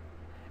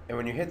 And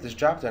when you hit this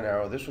drop down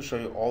arrow, this will show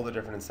you all the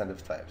different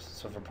incentive types.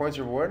 So for points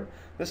reward,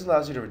 this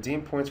allows you to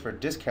redeem points for a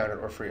discounted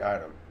or free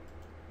item.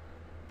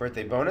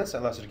 Birthday bonus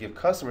allows you to give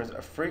customers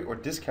a free or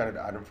discounted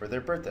item for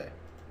their birthday.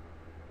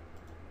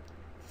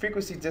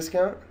 Frequency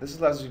discount, this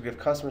allows you to give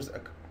customers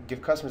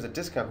a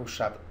discount who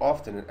shop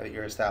often at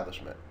your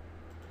establishment.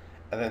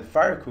 And then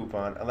Fire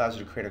Coupon allows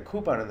you to create a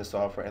coupon in the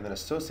software and then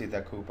associate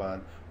that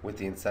coupon with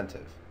the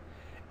incentive.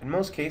 In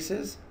most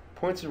cases,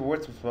 points and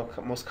rewards is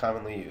most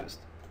commonly used.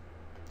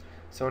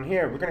 So in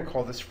here, we're going to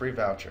call this free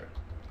voucher.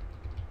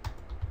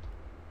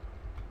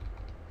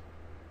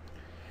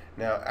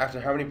 Now,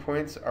 after how many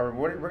points are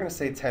rewarded, we're going to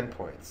say 10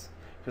 points.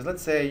 Because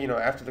let's say,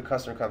 after the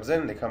customer comes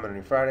in, they come in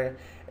on Friday,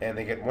 and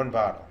they get one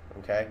bottle,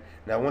 okay?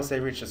 Now, once they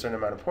reach a certain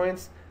amount of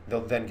points,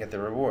 they'll then get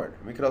their reward.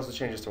 We could also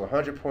change this to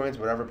 100 points,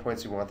 whatever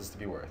points you want this to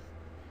be worth.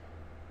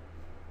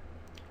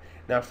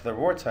 Now, for the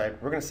reward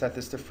type, we're going to set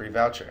this to free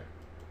voucher.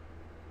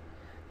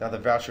 Now, the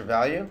voucher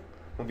value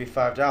will be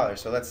 $5.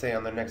 So let's say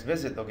on their next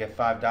visit, they'll get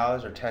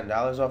 $5 or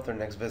 $10 off their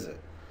next visit.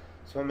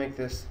 So I'll make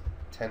this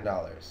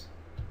 $10.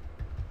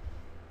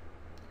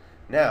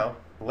 Now,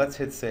 let's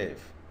hit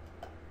save.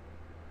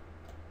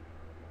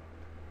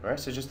 Alright,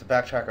 so just to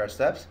backtrack our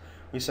steps,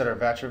 we set our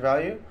voucher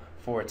value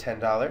for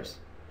 $10.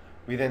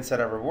 We then set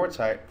our reward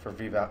type for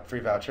free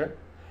voucher,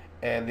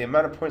 and the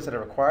amount of points that are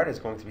required is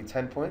going to be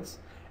 10 points,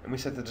 and we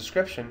set the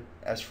description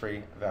as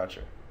free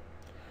voucher.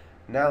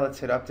 Now let's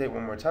hit update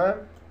one more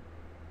time.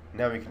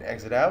 Now we can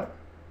exit out.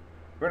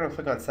 We're going to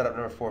click on Setup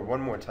number 4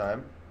 one more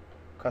time.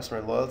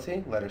 Customer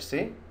Loyalty, letter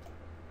C,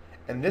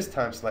 and this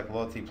time select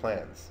Loyalty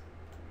Plans.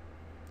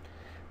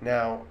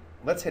 Now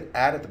let's hit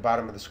Add at the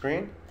bottom of the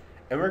screen,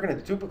 and we're going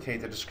to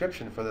duplicate the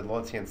description for the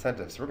loyalty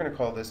incentive. So we're going to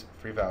call this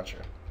free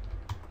voucher.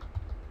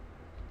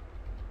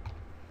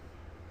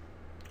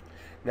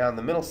 Now in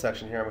the middle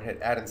section here, I'm going to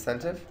hit Add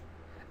Incentive,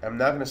 and I'm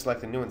now going to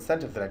select the new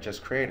incentive that I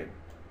just created.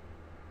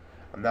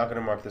 I'm now going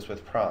to mark this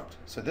with prompt.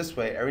 So this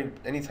way,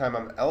 anytime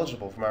I'm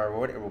eligible for my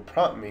reward, it will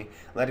prompt me,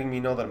 letting me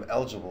know that I'm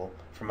eligible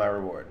for my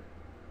reward.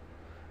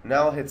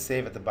 Now I'll hit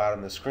Save at the bottom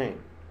of the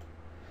screen.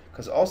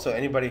 Because also,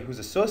 anybody who's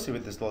associated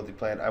with this loyalty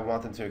plan, I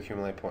want them to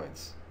accumulate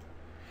points.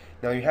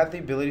 Now you have the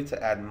ability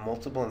to add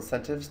multiple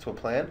incentives to a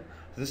plan,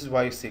 so this is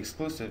why you see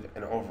exclusive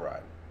and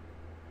override.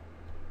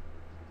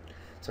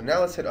 So now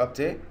let's hit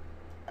update,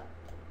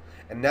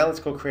 and now let's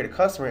go create a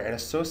customer and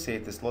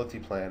associate this loyalty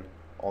plan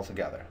all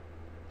together.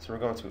 So we're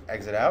going to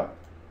exit out.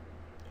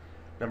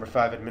 Number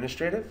 5,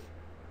 administrative.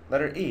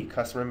 Letter E,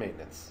 customer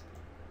maintenance.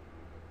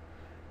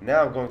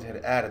 Now I'm going to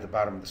hit add at the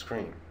bottom of the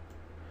screen.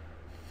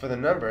 For the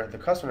number, the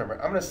customer number,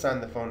 I'm going to assign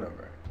the phone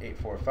number,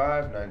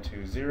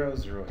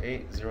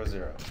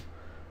 845-920-0800.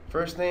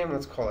 First name,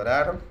 let's call it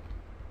Adam.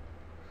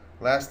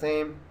 Last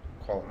name,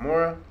 call it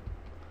Maura.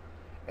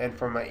 And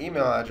for my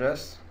email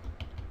address,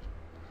 I'm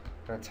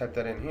going to type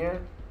that in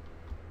here.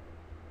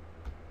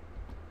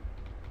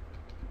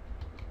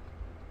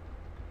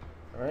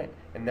 Alright,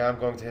 and now I'm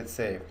going to hit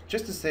save,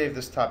 just to save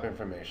this top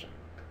information.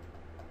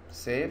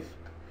 Save,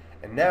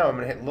 and now I'm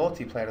going to hit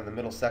loyalty plan in the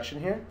middle section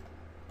here,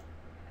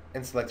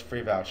 and select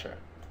free voucher.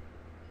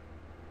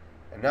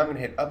 And now I'm going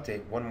to hit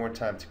update one more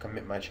time to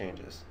commit my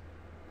changes.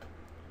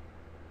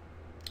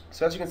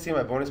 So as you can see,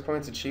 my bonus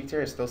points achieved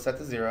here is still set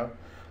to 0.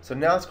 So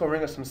now let's go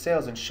ring up some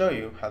sales and show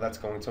you how that's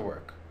going to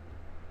work.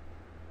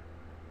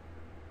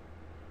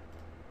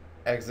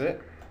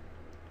 Exit.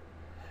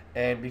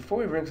 And before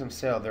we ring some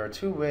sale, there are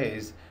two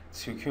ways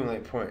to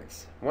accumulate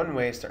points. One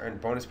way is to earn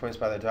bonus points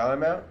by the dollar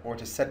amount, or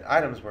to set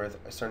items worth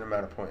a certain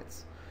amount of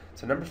points.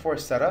 So number 4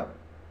 is setup.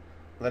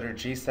 Letter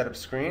G, setup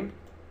screen.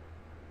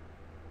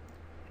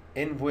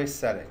 Invoice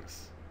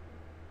settings.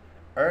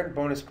 Earn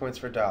bonus points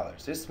for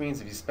dollars. This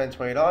means if you spend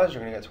 $20, you're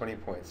going to get 20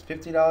 points.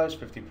 $50,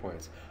 50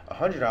 points.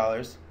 $100,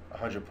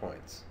 100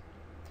 points.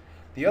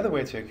 The other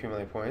way to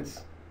accumulate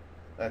points,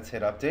 let's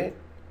hit update,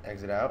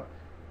 exit out,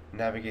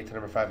 navigate to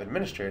number 5,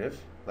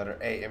 administrative, letter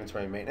A,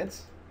 inventory and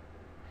maintenance.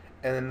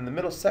 And then in the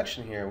middle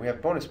section here, we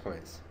have bonus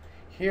points.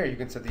 Here you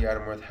can set the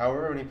item worth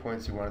however many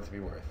points you want it to be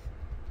worth.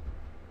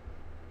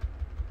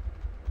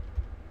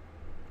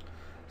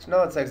 So now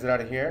let's exit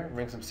out of here,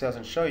 ring some sales,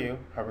 and show you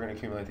how we're going to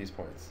accumulate these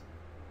points.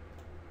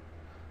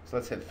 So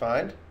let's hit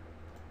find,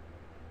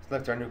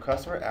 select our new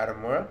customer,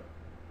 Adam Mora,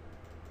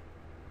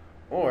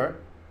 or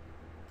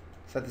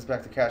set this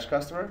back to cash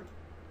customer,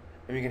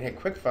 and we can hit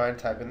quick find,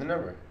 type in the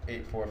number,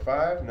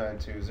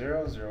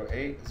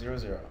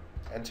 845-920-0800.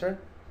 Enter,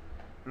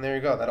 and there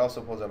you go, that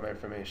also pulls up my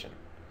information.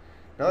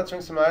 Now let's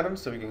ring some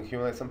items so we can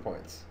accumulate some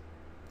points.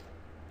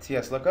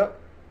 TS lookup,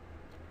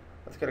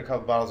 let's get a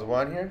couple bottles of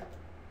wine here.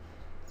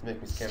 Let's make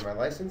me scan my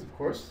license, of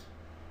course.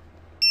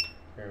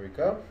 There we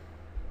go.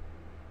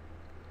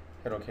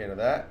 Hit OK to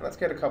that. Let's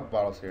get a couple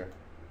bottles here.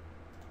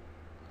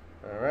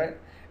 Alright,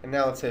 and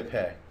now let's hit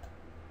pay.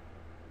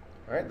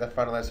 Alright, that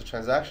finalized the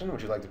transaction.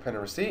 Would you like to pen a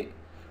receipt?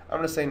 I'm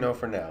going to say no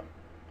for now.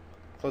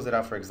 Close it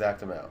out for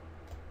exact amount.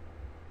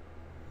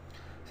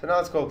 So now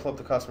let's go pull up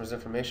the customer's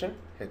information.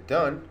 Hit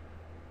done.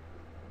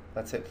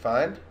 Let's hit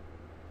find.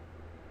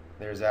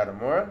 There's Adam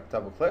Mora.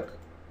 Double click.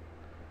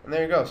 And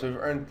there you go. So we've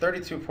earned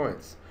 32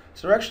 points.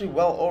 So we're actually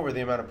well over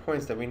the amount of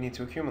points that we need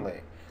to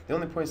accumulate. The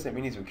only points that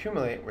we need to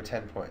accumulate were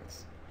 10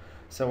 points.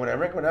 So when I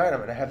rank an item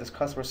and I have this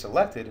customer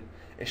selected,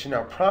 it should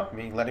now prompt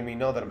me, letting me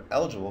know that I'm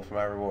eligible for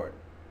my reward.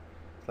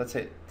 Let's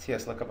hit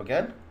TS lookup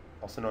again,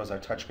 also known as our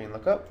touchscreen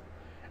lookup,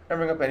 and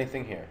ring up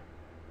anything here.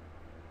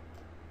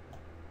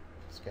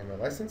 Scan my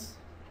license.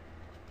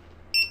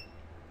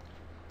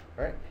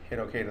 Alright, hit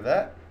OK to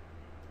that.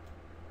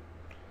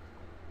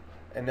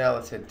 And now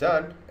let's hit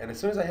done, and as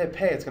soon as I hit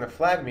pay, it's going to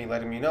flag me,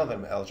 letting me know that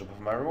I'm eligible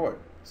for my reward.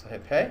 So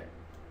hit pay,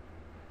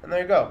 and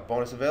there you go.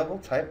 Bonus available,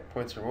 type,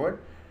 points reward.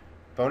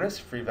 Bonus,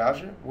 free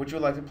voucher. Would you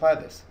like to apply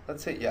this?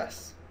 Let's hit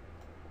yes.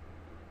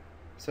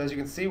 So as you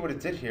can see what it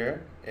did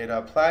here, it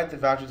applied the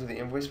voucher to the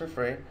invoice for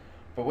free,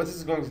 but what this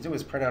is going to do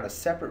is print out a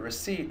separate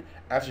receipt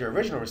after your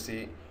original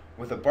receipt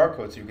with a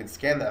barcode so you can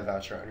scan that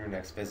voucher on your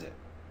next visit.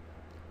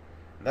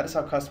 And that is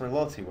how customer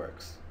loyalty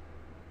works.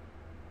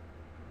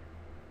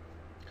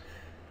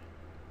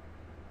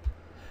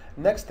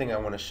 Next thing I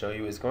want to show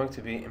you is going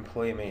to be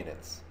employee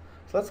maintenance.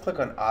 So let's click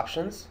on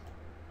options,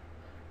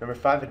 number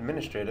 5,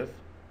 administrative,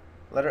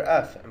 letter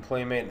F,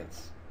 employee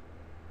maintenance.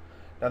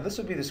 Now this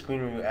would be the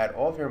screen where you add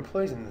all of your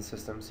employees into the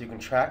system so you can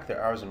track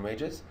their hours and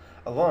wages,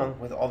 along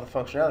with all the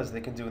functionalities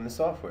they can do in the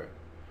software.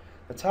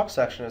 The top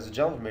section is the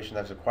general information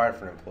that's required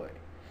for an employee.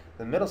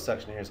 The middle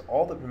section here is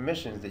all the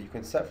permissions that you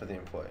can set for the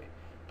employee.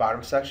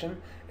 Bottom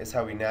section is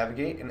how we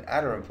navigate and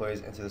add our employees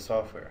into the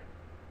software.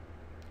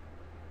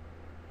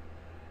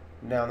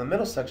 Now in the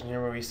middle section here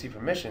where we see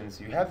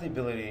permissions, you have the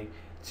ability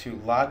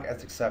to log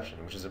as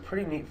exception, which is a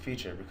pretty neat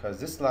feature because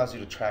this allows you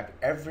to track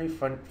every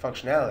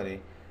functionality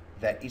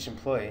that each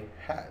employee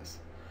has.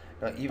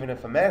 Now even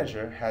if a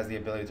manager has the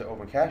ability to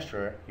open cash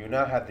drawer, you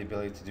now have the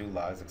ability to do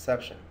log as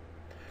exception.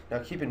 Now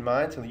keep in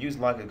mind, to use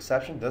log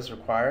exception does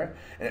require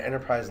an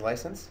enterprise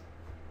license,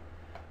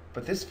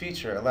 but this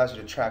feature allows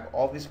you to track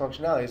all these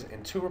functionalities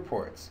in 2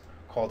 reports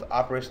called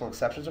Operational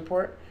Exceptions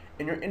Report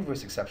and your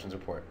Invoice Exceptions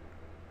Report.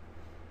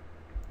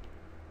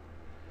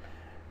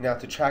 Now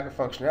to track a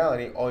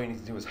functionality, all you need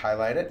to do is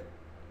highlight it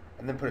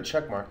and then put a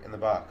check mark in the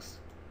box.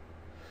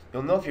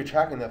 You'll know if you're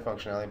tracking that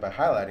functionality by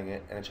highlighting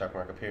it and a check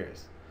mark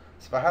appears.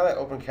 So if I highlight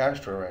Open Cash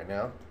Drawer right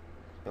now,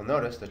 you'll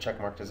notice the check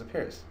mark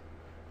disappears.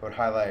 If I would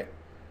highlight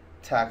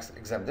Tax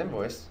Exempt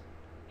Invoice,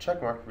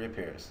 check mark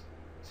reappears.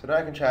 So now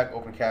I can track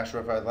Open Cash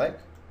Drawer if I'd like.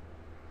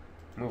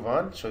 Move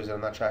on, shows that I'm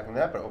not tracking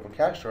that, but Open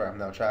Cash Drawer I'm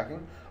now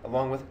tracking,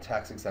 along with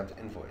Tax Exempt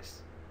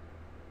Invoice.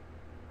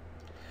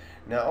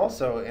 Now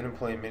also in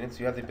employee maintenance,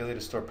 you have the ability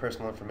to store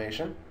personal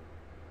information.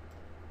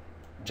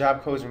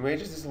 Job codes and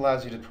wages, this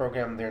allows you to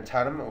program their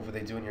entitlement of what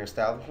they do in your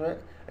establishment.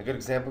 A good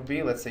example would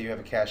be, let's say you have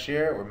a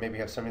cashier or maybe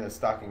you have somebody that's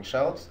stocking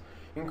shelves.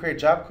 You can create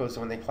job codes so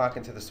when they clock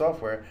into the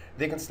software,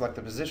 they can select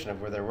the position of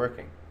where they're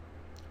working.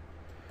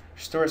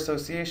 Store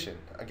association,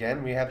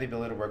 again, we have the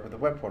ability to work with a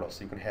web portal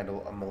so you can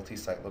handle a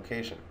multi-site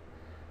location.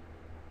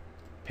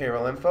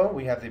 Payroll info,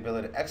 we have the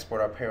ability to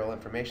export our payroll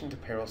information to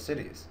payroll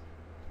cities.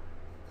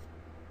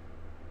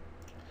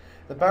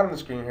 At the bottom of the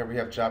screen here, we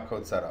have job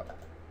code setup.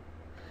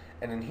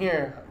 And in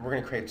here, we're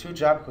going to create 2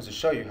 job codes to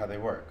show you how they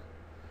work.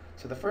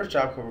 So the first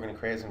job code we're going to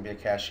create is going to be a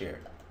cashier.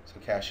 So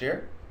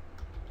cashier.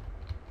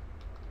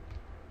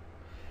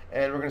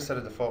 And we're going to set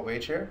a default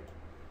wage here.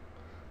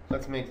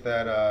 Let's make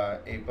that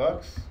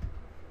 $8.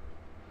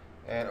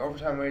 And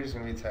overtime wage is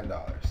going to be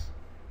 $10.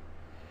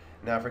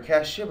 Now for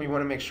cashier, we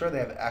want to make sure they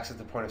have access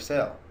to point of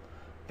sale.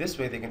 This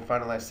way they can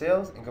finalize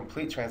sales and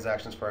complete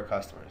transactions for our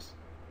customers.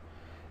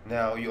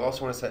 Now you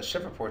also want to set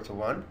shift report to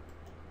 1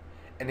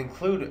 and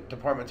include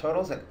department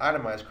totals and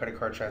itemize credit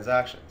card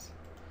transactions.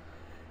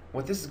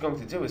 What this is going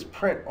to do is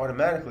print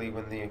automatically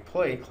when the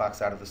employee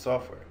clocks out of the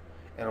software,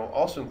 and it will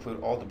also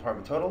include all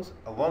department totals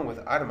along with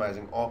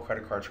itemizing all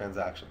credit card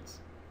transactions.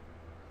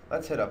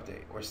 Let's hit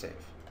update or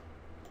save.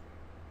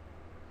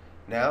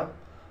 Now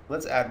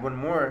let's add one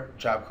more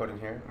job code in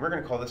here. We're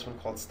going to call this one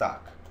called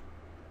stock.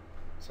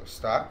 So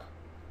stock.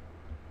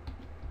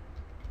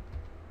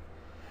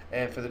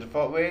 And for the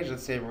default wage,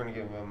 let's say we're going to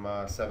give them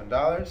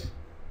 $7,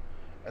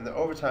 and the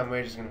overtime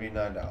wage is going to be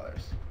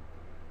 $9.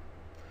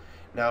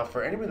 Now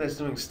for anybody that's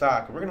doing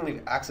stock, we're going to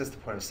leave access to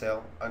point of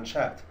sale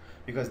unchecked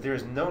because there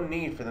is no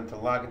need for them to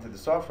log into the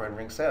software and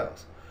ring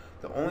sales.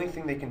 The only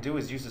thing they can do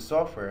is use the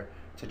software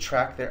to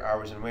track their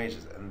hours and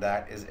wages, and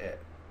that is it.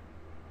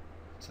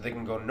 So they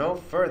can go no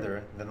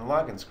further than the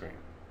login screen.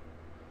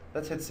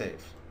 Let's hit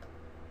save.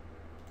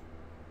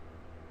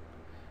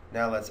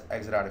 Now let's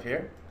exit out of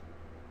here.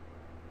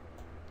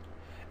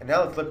 And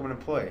now let's look at an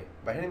employee.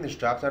 By hitting this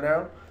drop down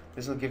arrow,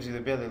 this will give you the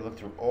ability to look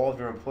through all of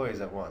your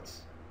employees at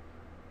once.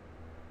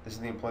 This is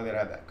the employee that I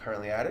have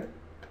currently added,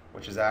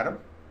 which is Adam.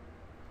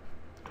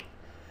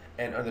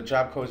 And under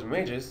job codes and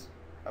wages,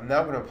 I'm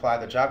now going to apply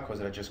the job codes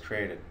that I just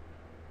created.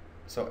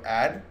 So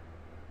add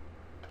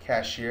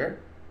cashier,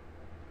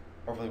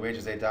 hourly wage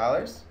is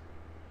 $8,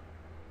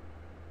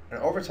 and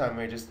overtime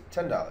wage is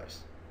 $10.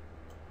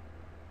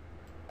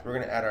 We're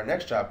going to add our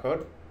next job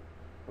code,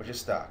 which is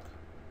stock.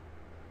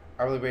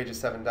 Hourly wage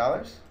is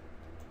 $7,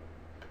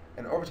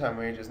 and overtime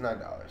wage is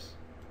 $9.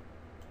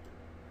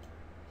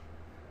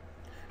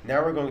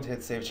 Now we're going to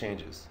hit Save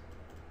Changes.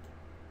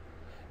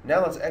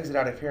 Now let's exit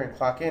out of here and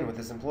clock in with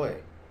this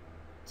employee.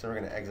 So we're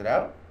going to exit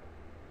out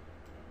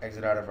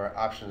of our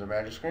Options or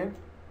Manager screen,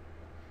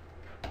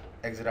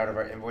 exit out of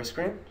our Invoice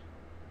screen,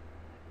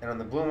 and on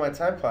the blue and white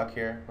time clock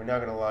here, we're now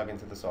going to log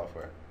into the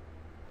software.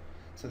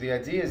 So the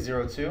ID is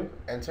 02,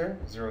 enter,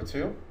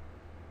 02,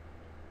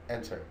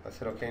 enter. Let's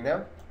hit OK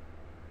now.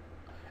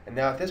 And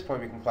now at this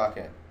point we can clock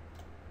in.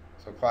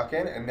 So clock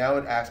in, and now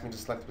it asks me to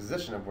select the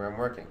position of where I'm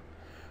working.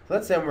 So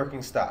let's say I'm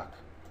working stock.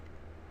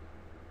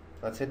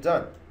 Let's hit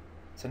done.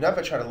 So now if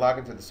I try to log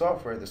into the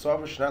software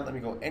should not let me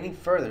go any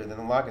further than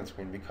the login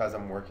screen because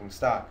I'm working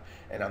stock.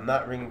 And I'm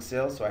not ringing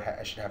sales, so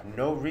I should have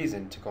no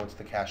reason to go into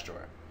the cash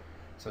drawer.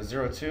 So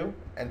 02,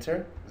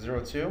 enter,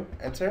 02,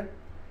 enter,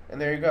 and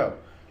there you go.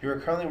 You are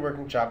currently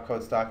working job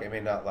code stock and may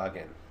not log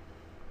in.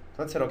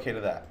 So let's hit OK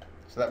to that.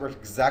 So that worked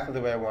exactly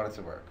the way I want it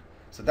to work.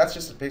 So that's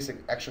just a basic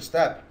extra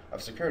step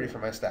of security for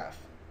my staff.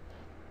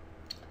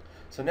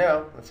 So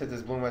now, let's hit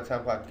this blue and white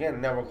time clock again,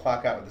 and now we'll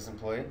clock out with this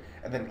employee,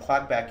 and then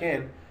clock back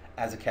in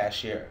as a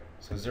cashier.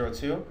 So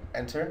 02,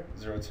 enter,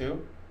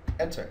 02,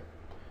 enter.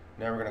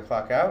 Now we're going to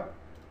clock out,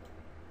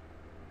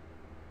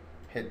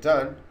 hit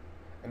done,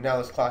 and now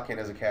let's clock in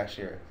as a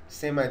cashier.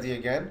 Same idea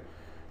again.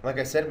 Like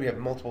I said, we have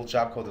multiple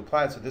job codes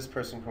applied, so this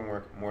person can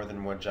work more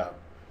than one job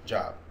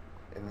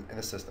in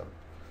the system.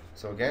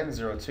 So again,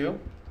 02,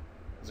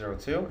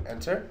 02,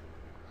 enter,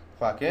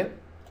 clock in.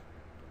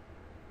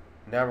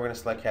 Now we're going to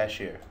select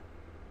cashier.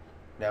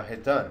 Now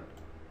hit done.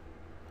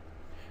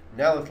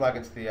 Now let's log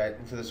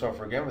into the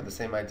software again with the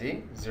same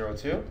ID,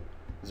 02,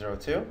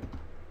 02,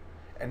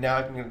 and now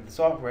I can get into the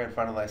software and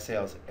finalize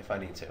sales if I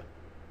need to.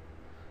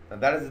 Now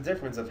that is the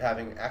difference of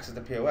having access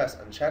to POS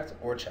unchecked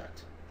or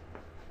checked.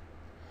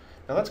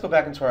 Now let's go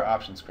back into our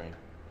options screen.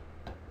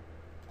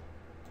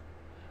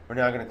 We're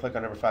now going to click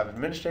on number 5,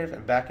 Administrative,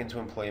 and back into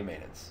Employee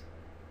Maintenance.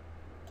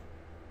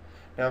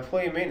 Now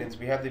Employee Maintenance,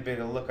 we have the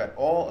ability to look at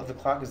all of the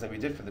clockings that we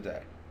did for the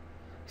day.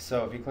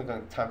 So if you click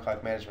on Time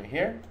Clock Management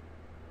here,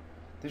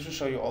 this will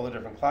show you all the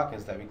different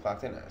clockings that we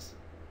clocked in as.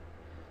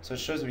 So it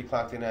shows that we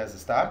clocked in as a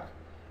stock,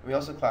 and we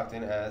also clocked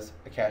in as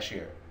a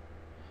cashier.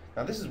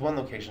 Now this is one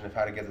location of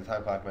how to get the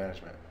time clock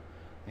management.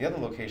 The other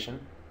location,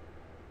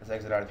 let's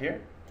exit out of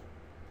here,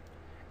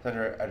 it's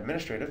under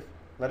Administrative,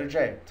 letter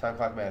J, Time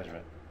Clock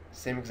Management.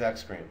 Same exact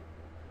screen.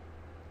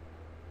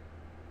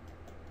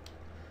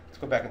 Let's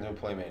go back into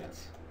Employee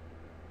Maintenance.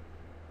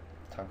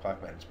 Time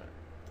Clock Management.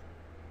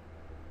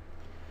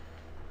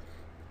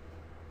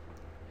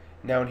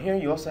 Now in here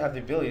you also have the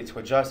ability to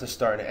adjust the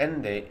start and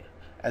end date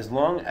as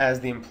long as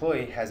the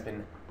employee has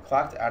been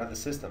clocked out of the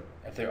system.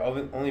 If they've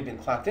only been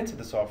clocked into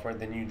the software,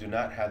 then you do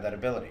not have that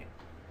ability.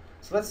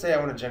 So let's say I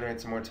want to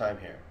generate some more time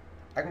here.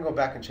 I can go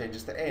back and change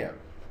this to AM.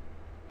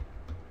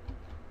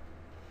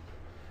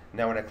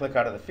 Now when I click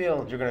out of the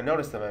field, you're going to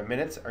notice that my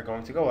minutes are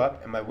going to go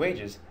up and my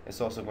wages is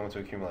also going to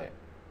accumulate.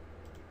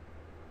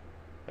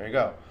 There you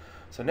go.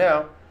 So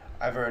now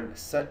I've earned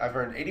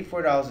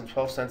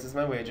 $84.12 as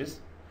my wages,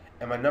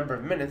 and my number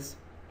of minutes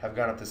have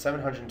gone up to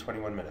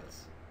 721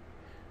 minutes.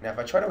 Now if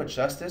I try to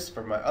adjust this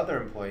for my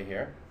other employee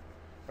here,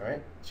 all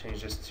right,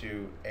 change this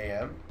to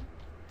AM,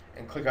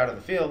 and click out of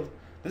the field,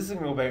 this is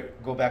going to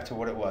go back to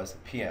what it was,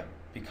 PM,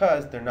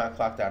 because they're not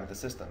clocked out of the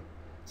system.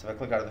 So if I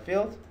click out of the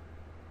field,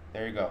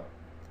 there you go,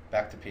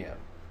 back to PM.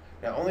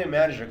 Now only a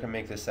manager can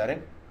make this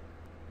setting.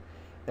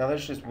 Now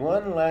there's just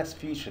one last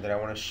feature that I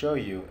want to show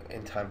you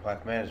in time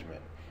clock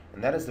management,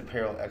 and that is the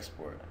payroll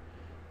export.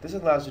 This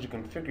allows you to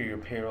configure your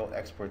payroll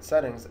export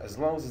settings as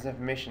long as this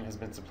information has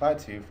been supplied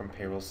to you from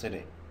Payroll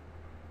City.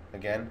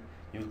 Again,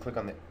 you would click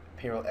on the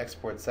payroll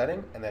export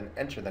setting and then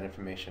enter that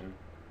information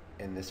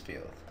in this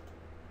field.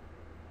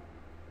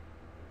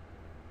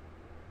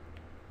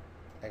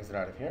 Exit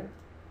out of here.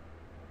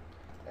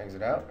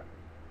 Exit out.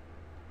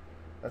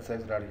 Let's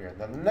exit out of here.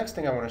 Now the next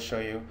thing I want to show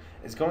you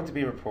is going to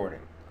be reporting.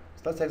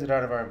 So let's exit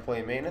out of our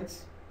employee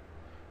maintenance.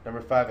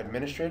 Number 5,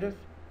 administrative.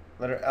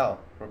 Letter L,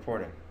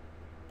 reporting.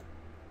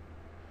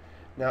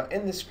 Now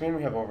in this screen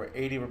we have over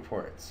 80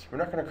 reports. We're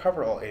not going to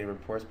cover all 80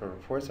 reports, but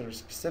reports that are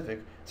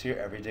specific to your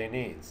everyday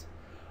needs.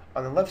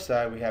 On the left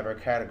side we have our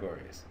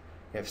categories.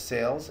 We have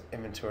sales,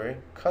 inventory,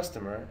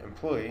 customer,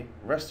 employee,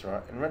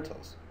 restaurant, and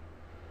rentals.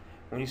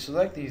 When you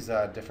select these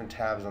different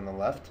tabs on the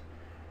left,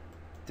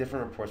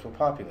 different reports will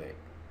populate.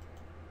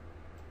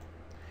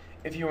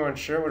 If you are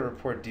unsure what a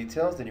report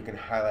details, then you can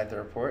highlight the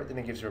report, then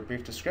it gives you a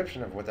brief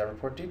description of what that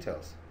report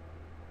details.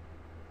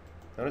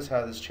 Notice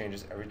how this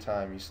changes every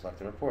time you select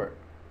a report.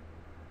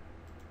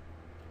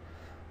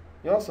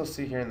 You also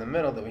see here in the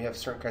middle that we have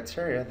certain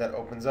criteria that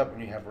opens up when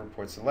you have a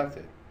report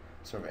selected.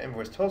 So for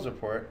invoice totals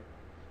report,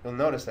 you'll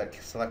notice that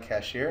select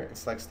cashier and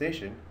select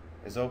station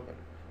is open.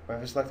 But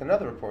if I select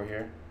another report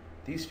here,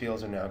 these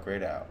fields are now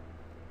grayed out.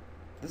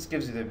 This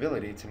gives you the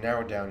ability to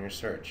narrow down your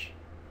search.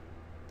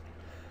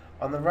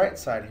 On the right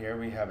side here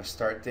we have a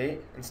start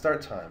date and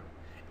start time.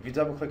 If you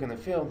double click in the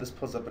field, this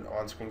pulls up an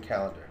on-screen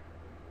calendar.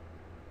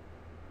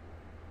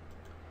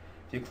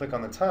 If you click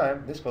on the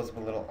time, this pulls up a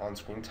little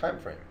on-screen time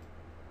frame.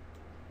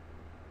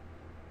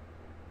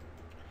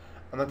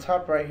 On the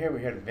top right here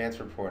we have advanced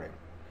reporting.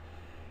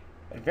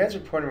 Advanced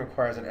reporting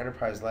requires an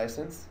enterprise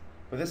license,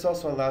 but this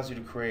also allows you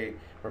to create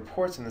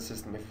reports in the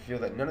system if you feel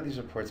that none of these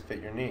reports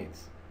fit your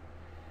needs.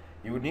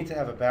 You would need to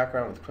have a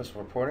background with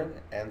Crystal Reporting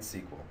and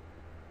SQL.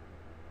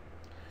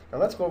 Now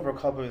let's go over a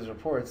couple of these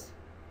reports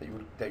that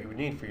you would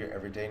need for your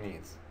everyday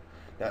needs.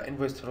 Now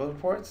invoice total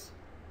reports,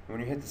 when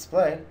you hit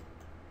display, it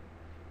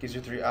gives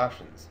you 3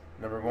 options.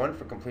 Number 1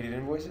 for completed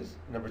invoices,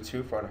 number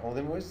 2 for on hold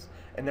invoices,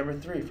 and number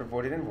 3 for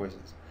voided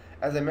invoices.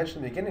 As I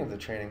mentioned at the beginning of the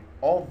training,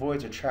 all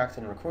voids are tracked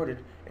and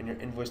recorded in your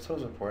invoice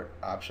totals report,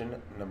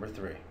 option number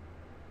 3.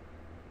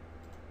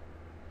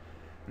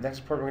 The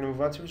next report we're going to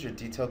move on to is your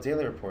detailed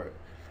daily report.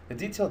 The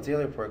detailed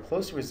daily report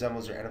closely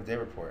resembles your end of day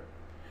report.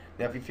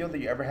 Now if you feel that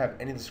you ever have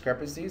any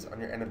discrepancies on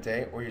your end of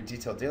day or your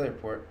detailed daily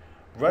report,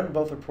 run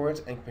both reports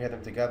and compare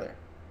them together.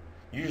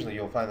 Usually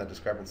you'll find that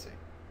discrepancy.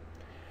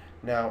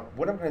 Now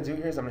what I'm going to do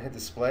here is I'm going to hit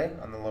display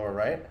on the lower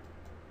right.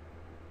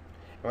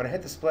 And when I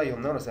hit display, you'll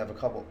notice I have a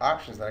couple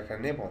options that I can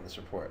enable on this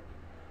report.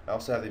 I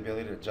also have the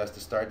ability to adjust the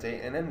start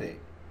date and end date,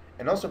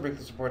 and also break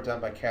this report down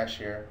by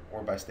cashier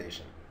or by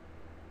station.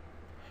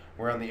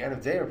 Where on the end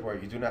of day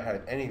report, you do not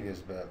have any of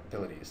these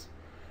abilities.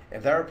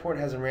 If that report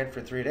hasn't ran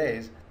for 3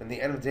 days, then the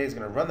end of day is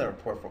going to run that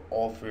report for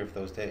all 3 of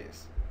those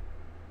days.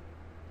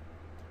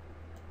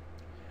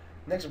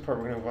 Next report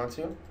we're going to move on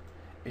to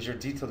is your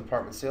detailed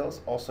department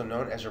sales, also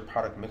known as your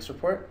product mix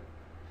report.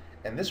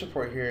 And this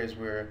report here is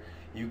where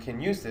you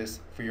can use this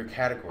for your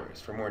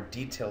categories for more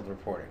detailed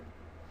reporting.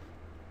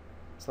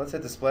 So let's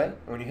hit display.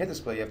 And when you hit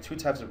display, you have 2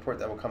 types of report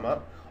that will come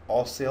up: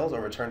 all sales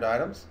or returned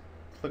items.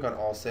 Click on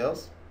all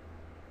sales.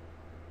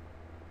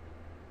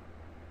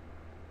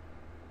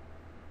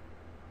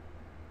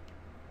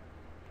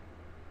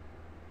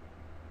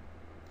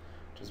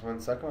 Just 1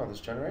 second while this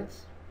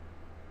generates.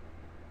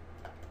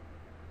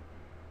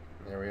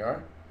 There we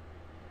are.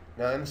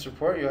 Now in this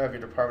report, you'll have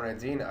your department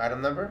ID and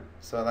item number.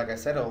 So like I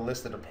said, it'll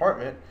list the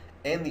department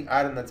and the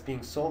item that's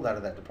being sold out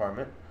of that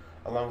department,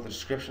 along with the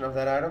description of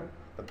that item,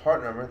 the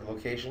part number, the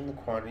location, the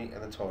quantity,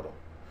 and the total.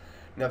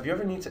 Now if you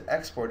ever need to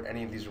export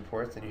any of these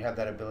reports, then you have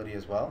that ability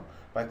as well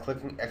by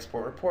clicking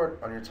Export Report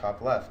on your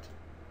top left.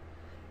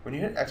 When you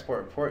hit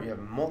Export Report, you have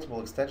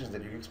multiple extensions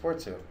that you can export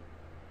to: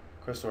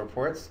 Crystal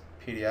Reports,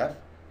 PDF,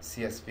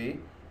 CSV,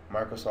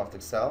 Microsoft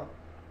Excel,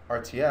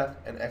 RTF,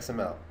 and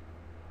XML.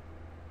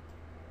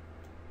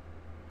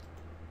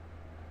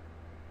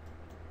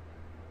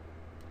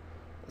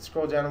 Let's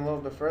scroll down a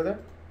little bit further.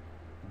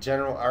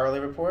 General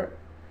Hourly Report.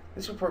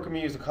 This report can be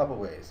used a couple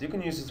ways. You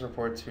can use this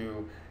report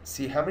to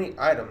see how many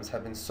items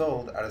have been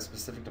sold out of a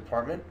specific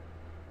department,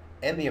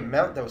 and the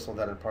amount that was sold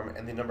out of the department,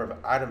 and the number of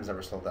items that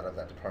were sold out of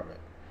that department.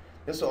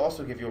 This will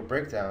also give you a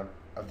breakdown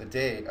of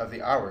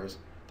the hours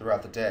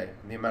throughout the day,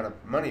 and the amount of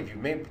money you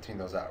made between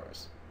those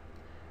hours.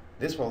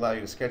 This will allow you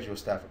to schedule your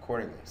staff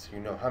accordingly. So you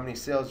know how many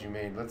sales you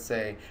made. Let's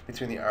say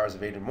between the hours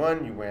of 8 and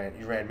 1, you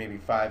ran maybe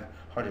 $500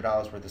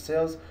 worth of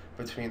sales.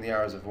 Between the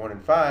hours of 1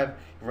 and 5,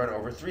 you run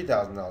over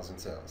 $3,000 in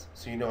sales.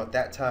 So you know at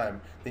that time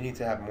they need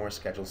to have more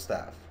scheduled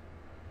staff.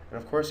 And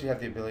of course, you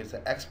have the ability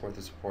to export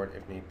this report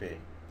if need be.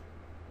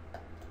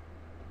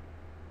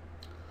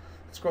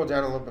 Let's scroll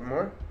down a little bit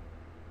more.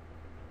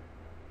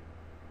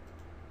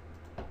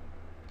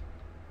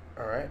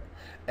 Alright,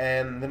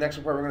 and the next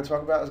report we're going to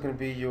talk about is going to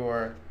be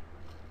your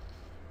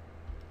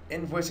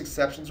invoice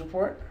exceptions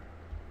report.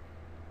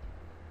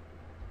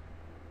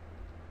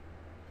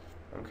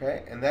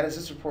 Okay, and that is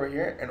this report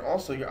here, and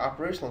also your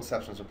operational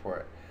exceptions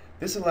report.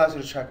 This allows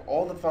you to track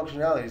all the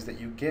functionalities that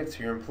you give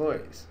to your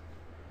employees.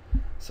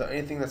 So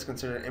anything that's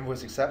considered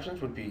invoice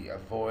exceptions would be a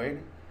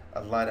void,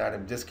 a line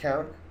item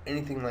discount,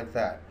 anything like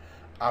that.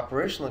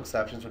 Operational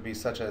exceptions would be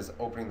such as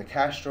opening the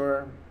cash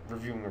drawer,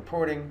 reviewing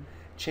reporting,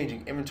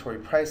 changing inventory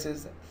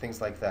prices,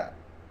 things like that.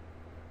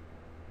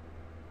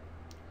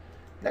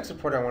 Next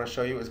report I want to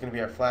show you is going to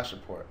be our flash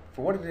report.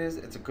 For what it is,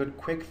 it's a good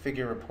quick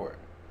figure report.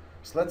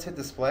 So let's hit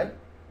display. And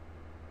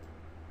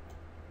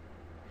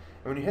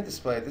when you hit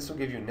display, this will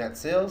give you net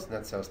sales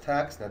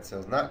tax, net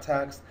sales not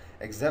taxed,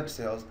 exempt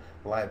sales,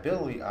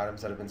 liability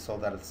items that have been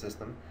sold out of the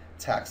system,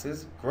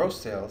 taxes, gross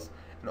sales,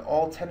 and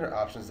all tender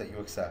options that you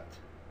accept.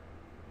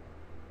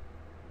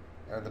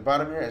 And at the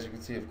bottom here, as you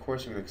can see, of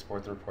course, you can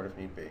export the report if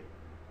need be.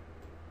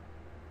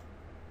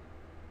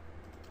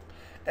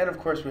 And of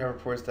course, we have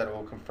reports that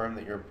will confirm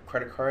that your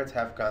credit cards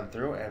have gone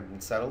through and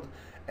been settled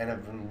and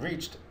have been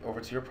reached over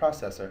to your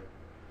processor.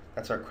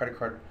 That's our credit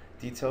card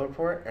detail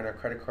report and our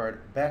credit card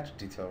batch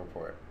detail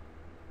report.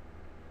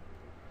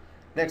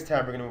 Next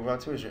tab we're going to move on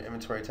to is your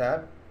inventory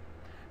tab.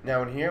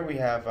 Now in here we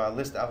have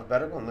list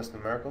alphabetical and list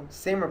numerical.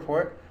 Same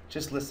report,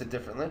 just listed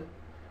differently.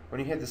 When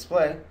you hit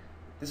display,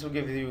 this will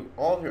give you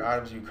all of your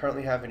items you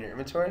currently have in your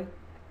inventory,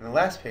 and the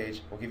last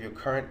page will give you a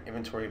current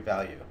inventory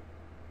value.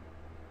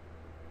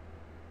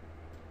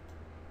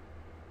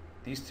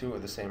 These two are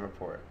the same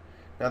report.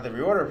 Now the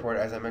reorder report,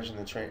 as I mentioned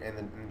in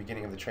the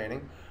beginning of the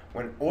training,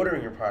 when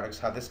ordering your products,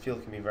 how this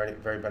field can be very,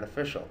 very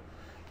beneficial.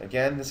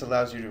 Again, this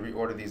allows you to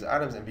reorder these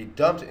items and be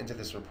dumped into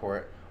this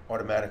report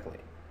automatically.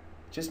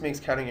 It just makes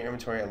counting your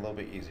inventory a little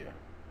bit easier.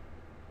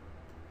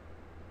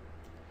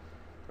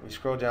 When we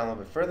scroll down a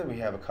little bit further, we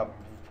have a couple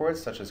of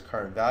reports such as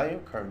current value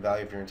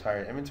of your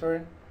entire inventory.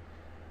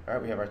 All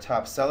right, we have our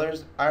top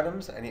sellers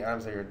items, any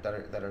items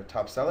that are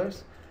top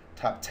sellers,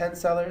 top 10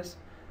 sellers,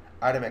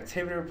 item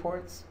activity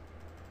reports,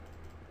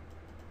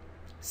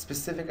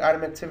 specific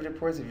item activity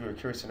reports if you were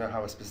curious to know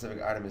how a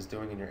specific item is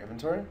doing in your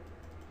inventory.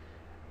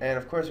 And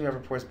of course we have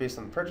reports based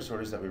on the purchase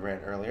orders that we ran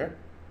earlier.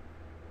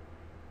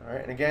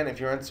 Alright, and again, if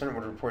you're uncertain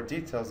what a report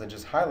details, then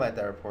just highlight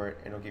that report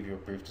and it'll give you a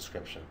brief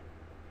description.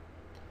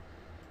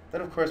 Then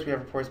of course we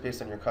have reports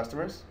based on your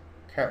customers,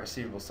 account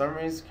receivable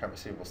summaries, account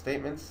receivable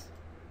statements,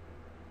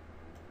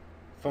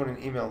 phone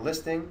and email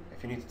listing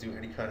if you need to do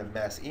any kind of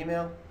mass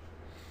email,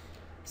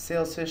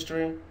 sales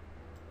history,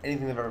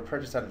 anything they've ever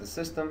purchased out of the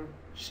system,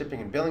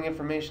 shipping and billing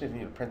information if you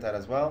need to print that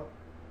as well,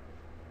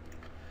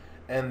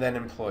 and then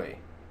employee.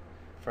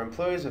 For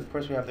employees, of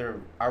course, we have their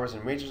hours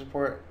and wages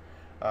report,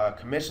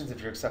 commissions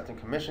if you're accepting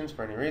commissions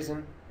for any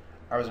reason,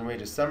 hours and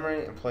wages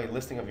summary, employee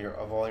listing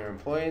of all your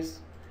employees,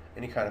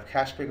 any kind of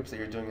cash pickups that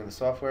you're doing in the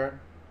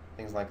software,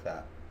 things like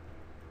that.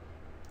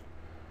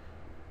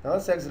 Now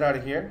let's exit out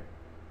of here.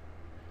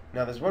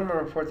 Now there's one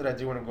more report that I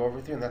do want to go over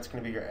with you, and that's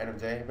going to be your end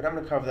of day, but I'm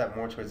going to cover that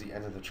more towards the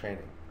end of the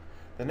training.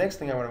 The next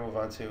thing I want to move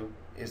on to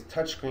is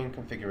touchscreen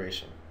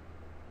configuration.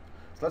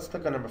 So let's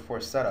click on number 4,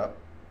 Setup.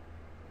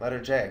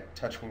 Letter J,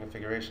 touchscreen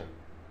configuration.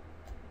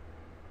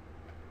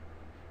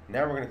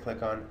 Now we're going to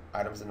click on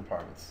Items and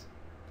Departments.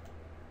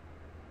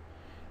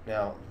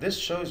 Now this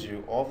shows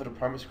you all the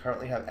departments you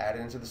currently have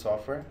added into the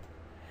software,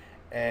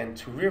 and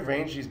to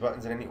rearrange these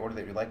buttons in any order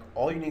that you like,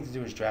 all you need to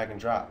do is drag and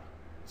drop.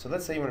 So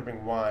let's say you want to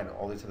bring wine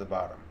all the way to the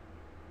bottom.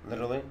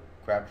 Literally,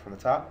 grab it from the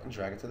top and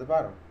drag it to the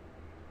bottom.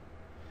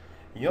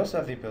 You also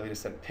have the ability to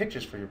set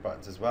pictures for your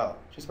buttons as well,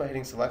 just by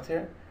hitting select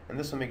here, and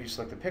this will make you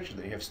select the picture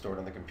that you have stored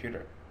on the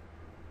computer.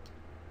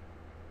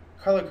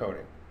 Color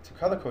coding. To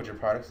color code your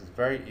products is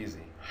very easy.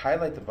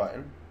 Highlight the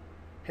button,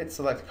 hit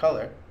select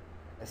color,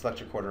 and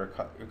select your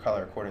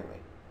color accordingly.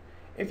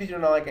 If you do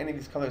not like any of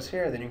these colors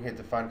here, then you can hit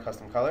define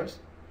custom colors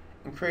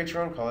and create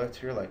your own color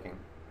to your liking.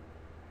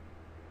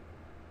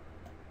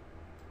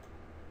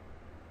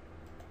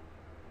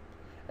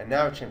 And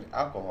now I've changed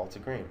alcohol to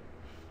green.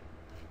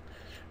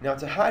 Now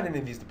to hide any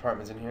of these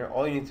departments in here,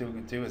 all you need to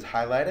do is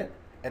highlight it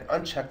and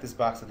uncheck this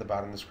box at the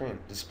bottom of the screen,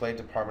 Display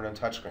Department on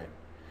Touchscreen.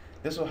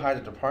 This will hide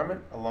the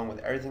department along with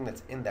everything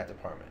that's in that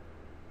department.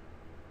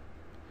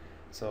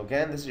 So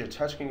again, this is your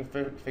touchscreen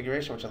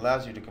configuration, which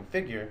allows you to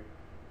configure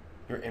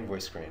your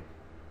invoice screen.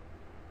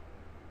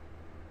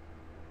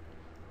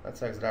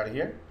 Let's exit out of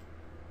here.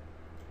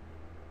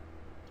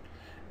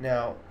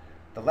 Now,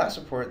 the last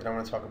report that I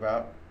want to talk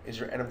about is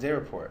your end of day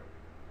report.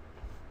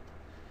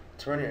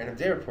 To run your end of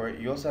day report,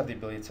 you also have the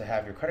ability to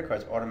have your credit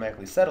cards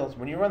automatically settled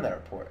when you run that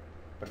report.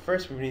 But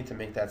first, we need to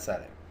make that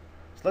setting.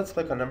 So let's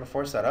click on number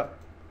 4, Setup.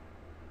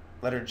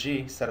 Letter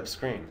G, Setup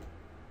Screen.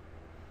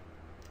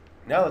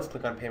 Now let's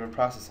click on Payment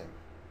Processing.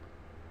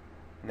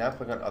 Now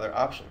click on Other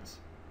Options.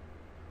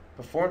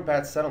 Perform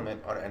batch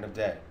settlement on end of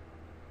day.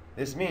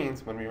 This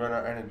means when we run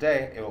our end of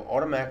day, it will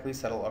automatically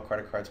settle our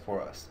credit cards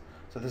for us.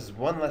 So this is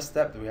one less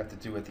step that we have to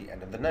do at the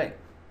end of the night.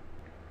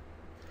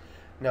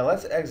 Now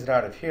let's exit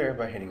out of here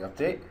by hitting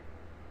Update,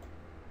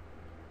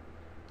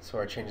 so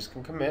our changes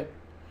can commit.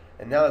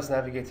 And now let's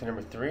navigate to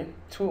number 3,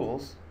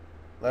 Tools,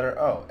 letter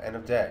O, End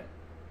of Day.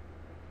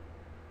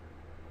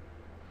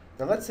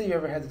 Now let's say you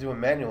ever had to do a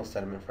manual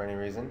settlement for any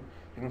reason.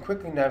 You can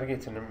quickly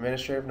navigate to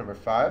Administrative number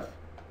 5,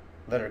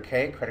 letter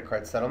K, Credit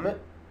Card Settlement,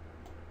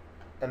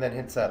 and then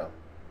hit Settle.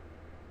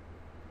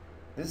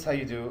 This is how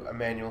you do a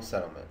manual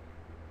settlement.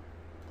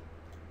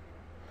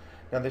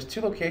 Now there's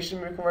 2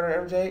 locations we can run our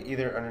end of day,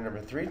 either under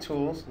number 3,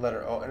 Tools,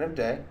 letter O, End of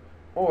Day,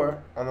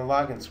 or on the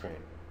login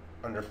screen,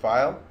 under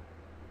File,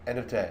 End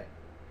of Day.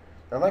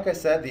 Now like I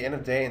said, the End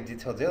of Day and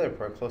Detailed Daily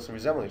Report closely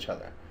resemble each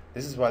other.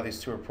 This is why these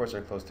 2 reports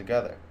are close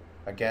together.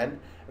 Again,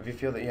 if you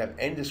feel that you have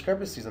any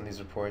discrepancies on these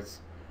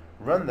reports,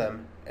 run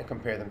them and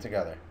compare them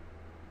together.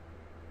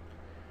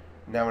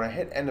 Now when I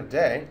hit End of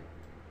Day,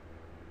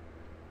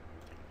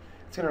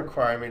 it's going to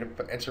require me to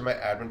enter my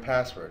admin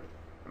password.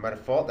 And by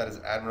default, that is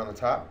admin on the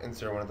top and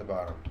 01 at the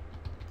bottom.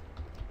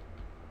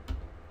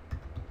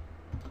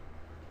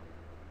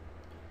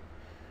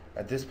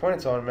 At this point,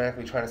 it's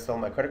automatically trying to settle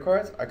my credit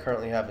cards. I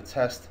currently have a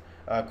test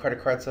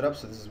credit card set up,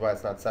 so this is why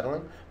it's not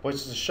settling. But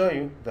just to show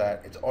you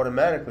that it's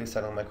automatically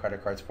settling my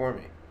credit cards for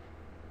me.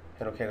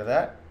 Hit OK to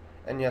that.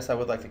 And yes, I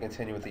would like to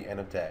continue with the end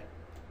of day.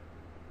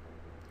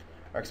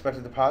 Our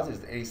expected deposit is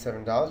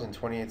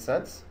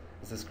 $87.28.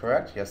 Is this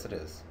correct? Yes, it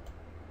is.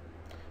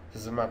 Is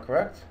this amount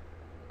correct?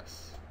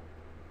 Yes.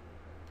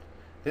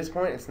 At this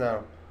point, it's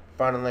now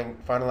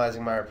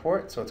finalizing my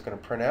report, so it's going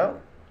to print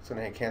out. It's going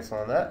to hit cancel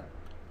on that.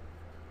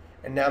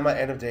 And now my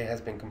end of day has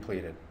been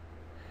completed.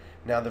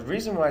 Now the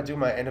reason why I do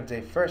my end of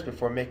day first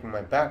before making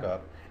my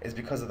backup is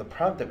because of the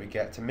prompt that we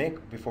get to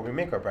make before we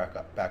make our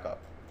backup.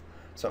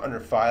 So under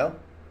File,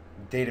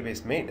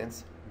 Database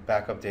Maintenance,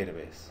 Backup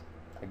Database.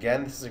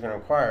 Again, this is going to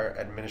require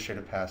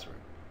administrative password.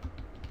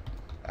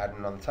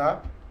 Admin on the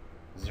top,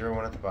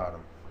 01 at the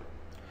bottom.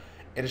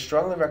 It is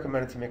strongly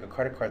recommended to make a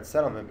credit card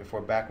settlement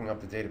before backing up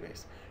the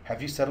database.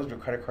 Have you settled your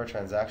credit card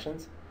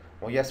transactions?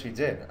 Well, yes, we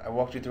did. I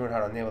walked you through how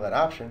to enable that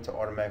option to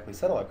automatically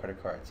settle our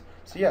credit cards.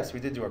 So yes, we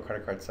did do our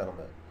credit card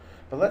settlement.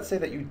 But let's say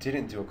that you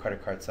didn't do a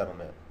credit card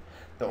settlement.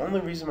 The only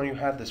reason why you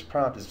have this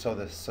prompt is so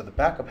the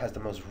backup has the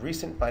most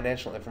recent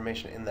financial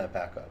information in that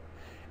backup.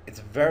 It's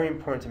very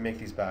important to make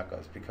these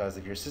backups because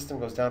if your system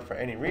goes down for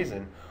any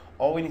reason,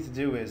 all we need to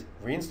do is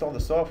reinstall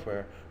the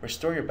software,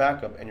 restore your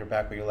backup, and you're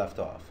back where you left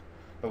off.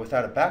 But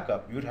without a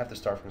backup, you would have to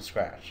start from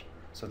scratch.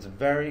 So it's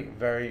very,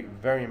 very,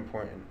 very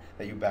important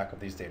that you back up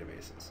these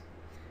databases.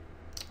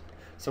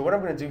 So what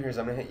I'm going to do here is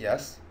I'm going to hit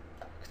yes,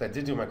 because I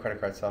did do my credit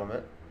card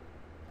settlement.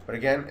 But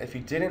again, if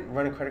you didn't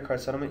run a credit card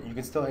settlement, you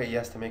can still hit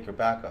yes to make your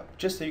backup,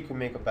 just so you can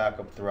make a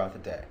backup throughout the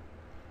day.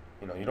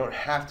 You don't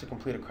have to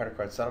complete a credit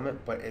card settlement,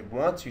 but it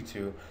wants you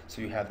to,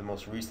 so you have the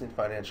most recent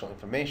financial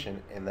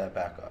information in that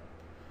backup.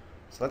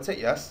 So let's hit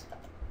yes.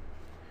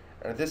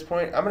 And at this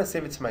point, I'm going to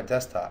save it to my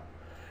desktop.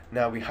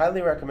 Now, we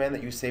highly recommend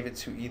that you save it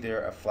to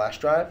either a flash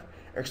drive,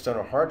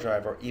 external hard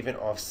drive, or even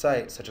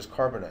off-site, such as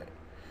Carbonite.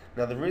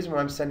 Now, the reason why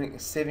I'm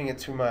saving it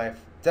to my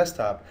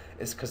desktop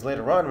is because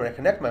later on, when I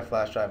connect my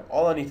flash drive,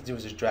 all I need to do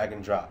is just drag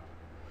and drop.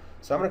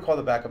 So I'm going to call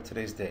the backup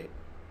today's date,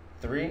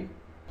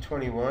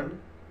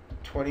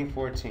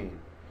 3/21/2014.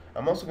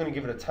 I'm also going to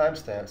give it a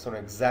timestamp so I know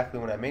exactly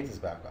when I made this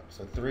backup.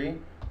 So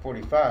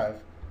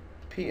 3:45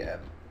 p.m.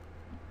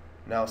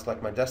 Now I'll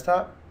select my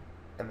desktop,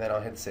 and then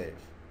I'll hit save.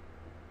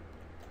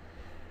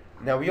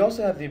 Now we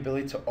also have the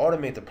ability to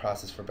automate the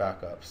process for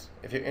backups.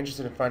 If you're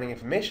interested in finding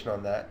information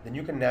on that, then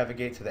you can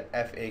navigate to the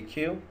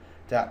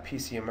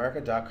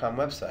faq.pcamerica.com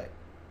website.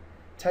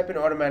 Type in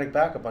automatic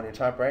backup on your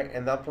top right,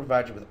 and they'll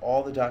provide you with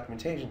all the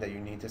documentation that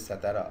you need to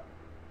set that up.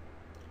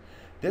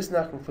 This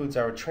now concludes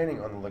our training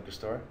on the liquor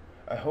store.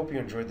 I hope you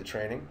enjoyed the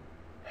training.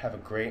 Have a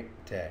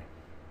great day.